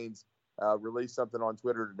the Canes released something on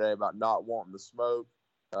Twitter today about not wanting the smoke.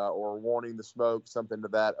 Or wanting the smoke, something to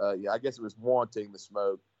that. I guess it was wanting the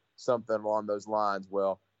smoke, something along those lines.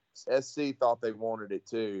 Well, SC thought they wanted it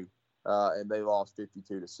too, and they lost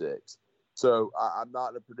 52-6. So I'm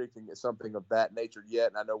not predicting something of that nature yet.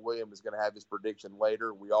 And I know William is going to have his prediction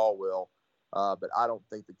later. We all will. But I don't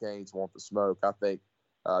think the Canes want the smoke. I think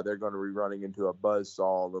they're going to be running into a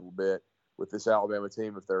buzzsaw a little bit with this Alabama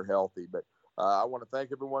team if they're healthy. But I want to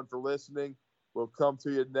thank everyone for listening. We'll come to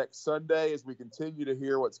you next Sunday as we continue to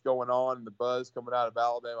hear what's going on in the buzz coming out of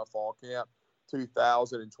Alabama Fall Camp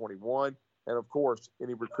 2021. And, of course,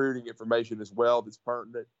 any recruiting information as well that's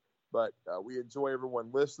pertinent. But we enjoy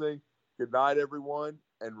everyone listening. Good night, everyone,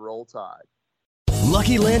 and roll Tide.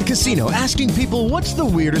 Lucky Land Casino, asking people, what's the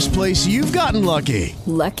weirdest place you've gotten lucky?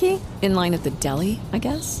 Lucky? In line at the deli, I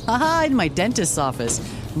guess? Aha, in my dentist's office.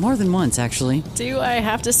 More than once, actually. Do I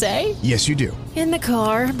have to say? Yes, you do. In the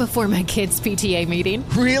car before my kids' PTA meeting.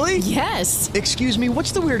 Really? Yes. Excuse me,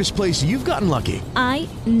 what's the weirdest place you've gotten lucky? I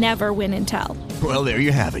never win and tell. Well, there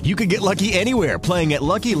you have it. You can get lucky anywhere, playing at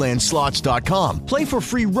LuckyLandSlots.com. Play for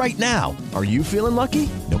free right now. Are you feeling lucky?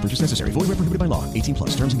 No purchase necessary. Void where prohibited by law.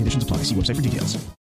 18+. Terms and conditions apply. See website for details.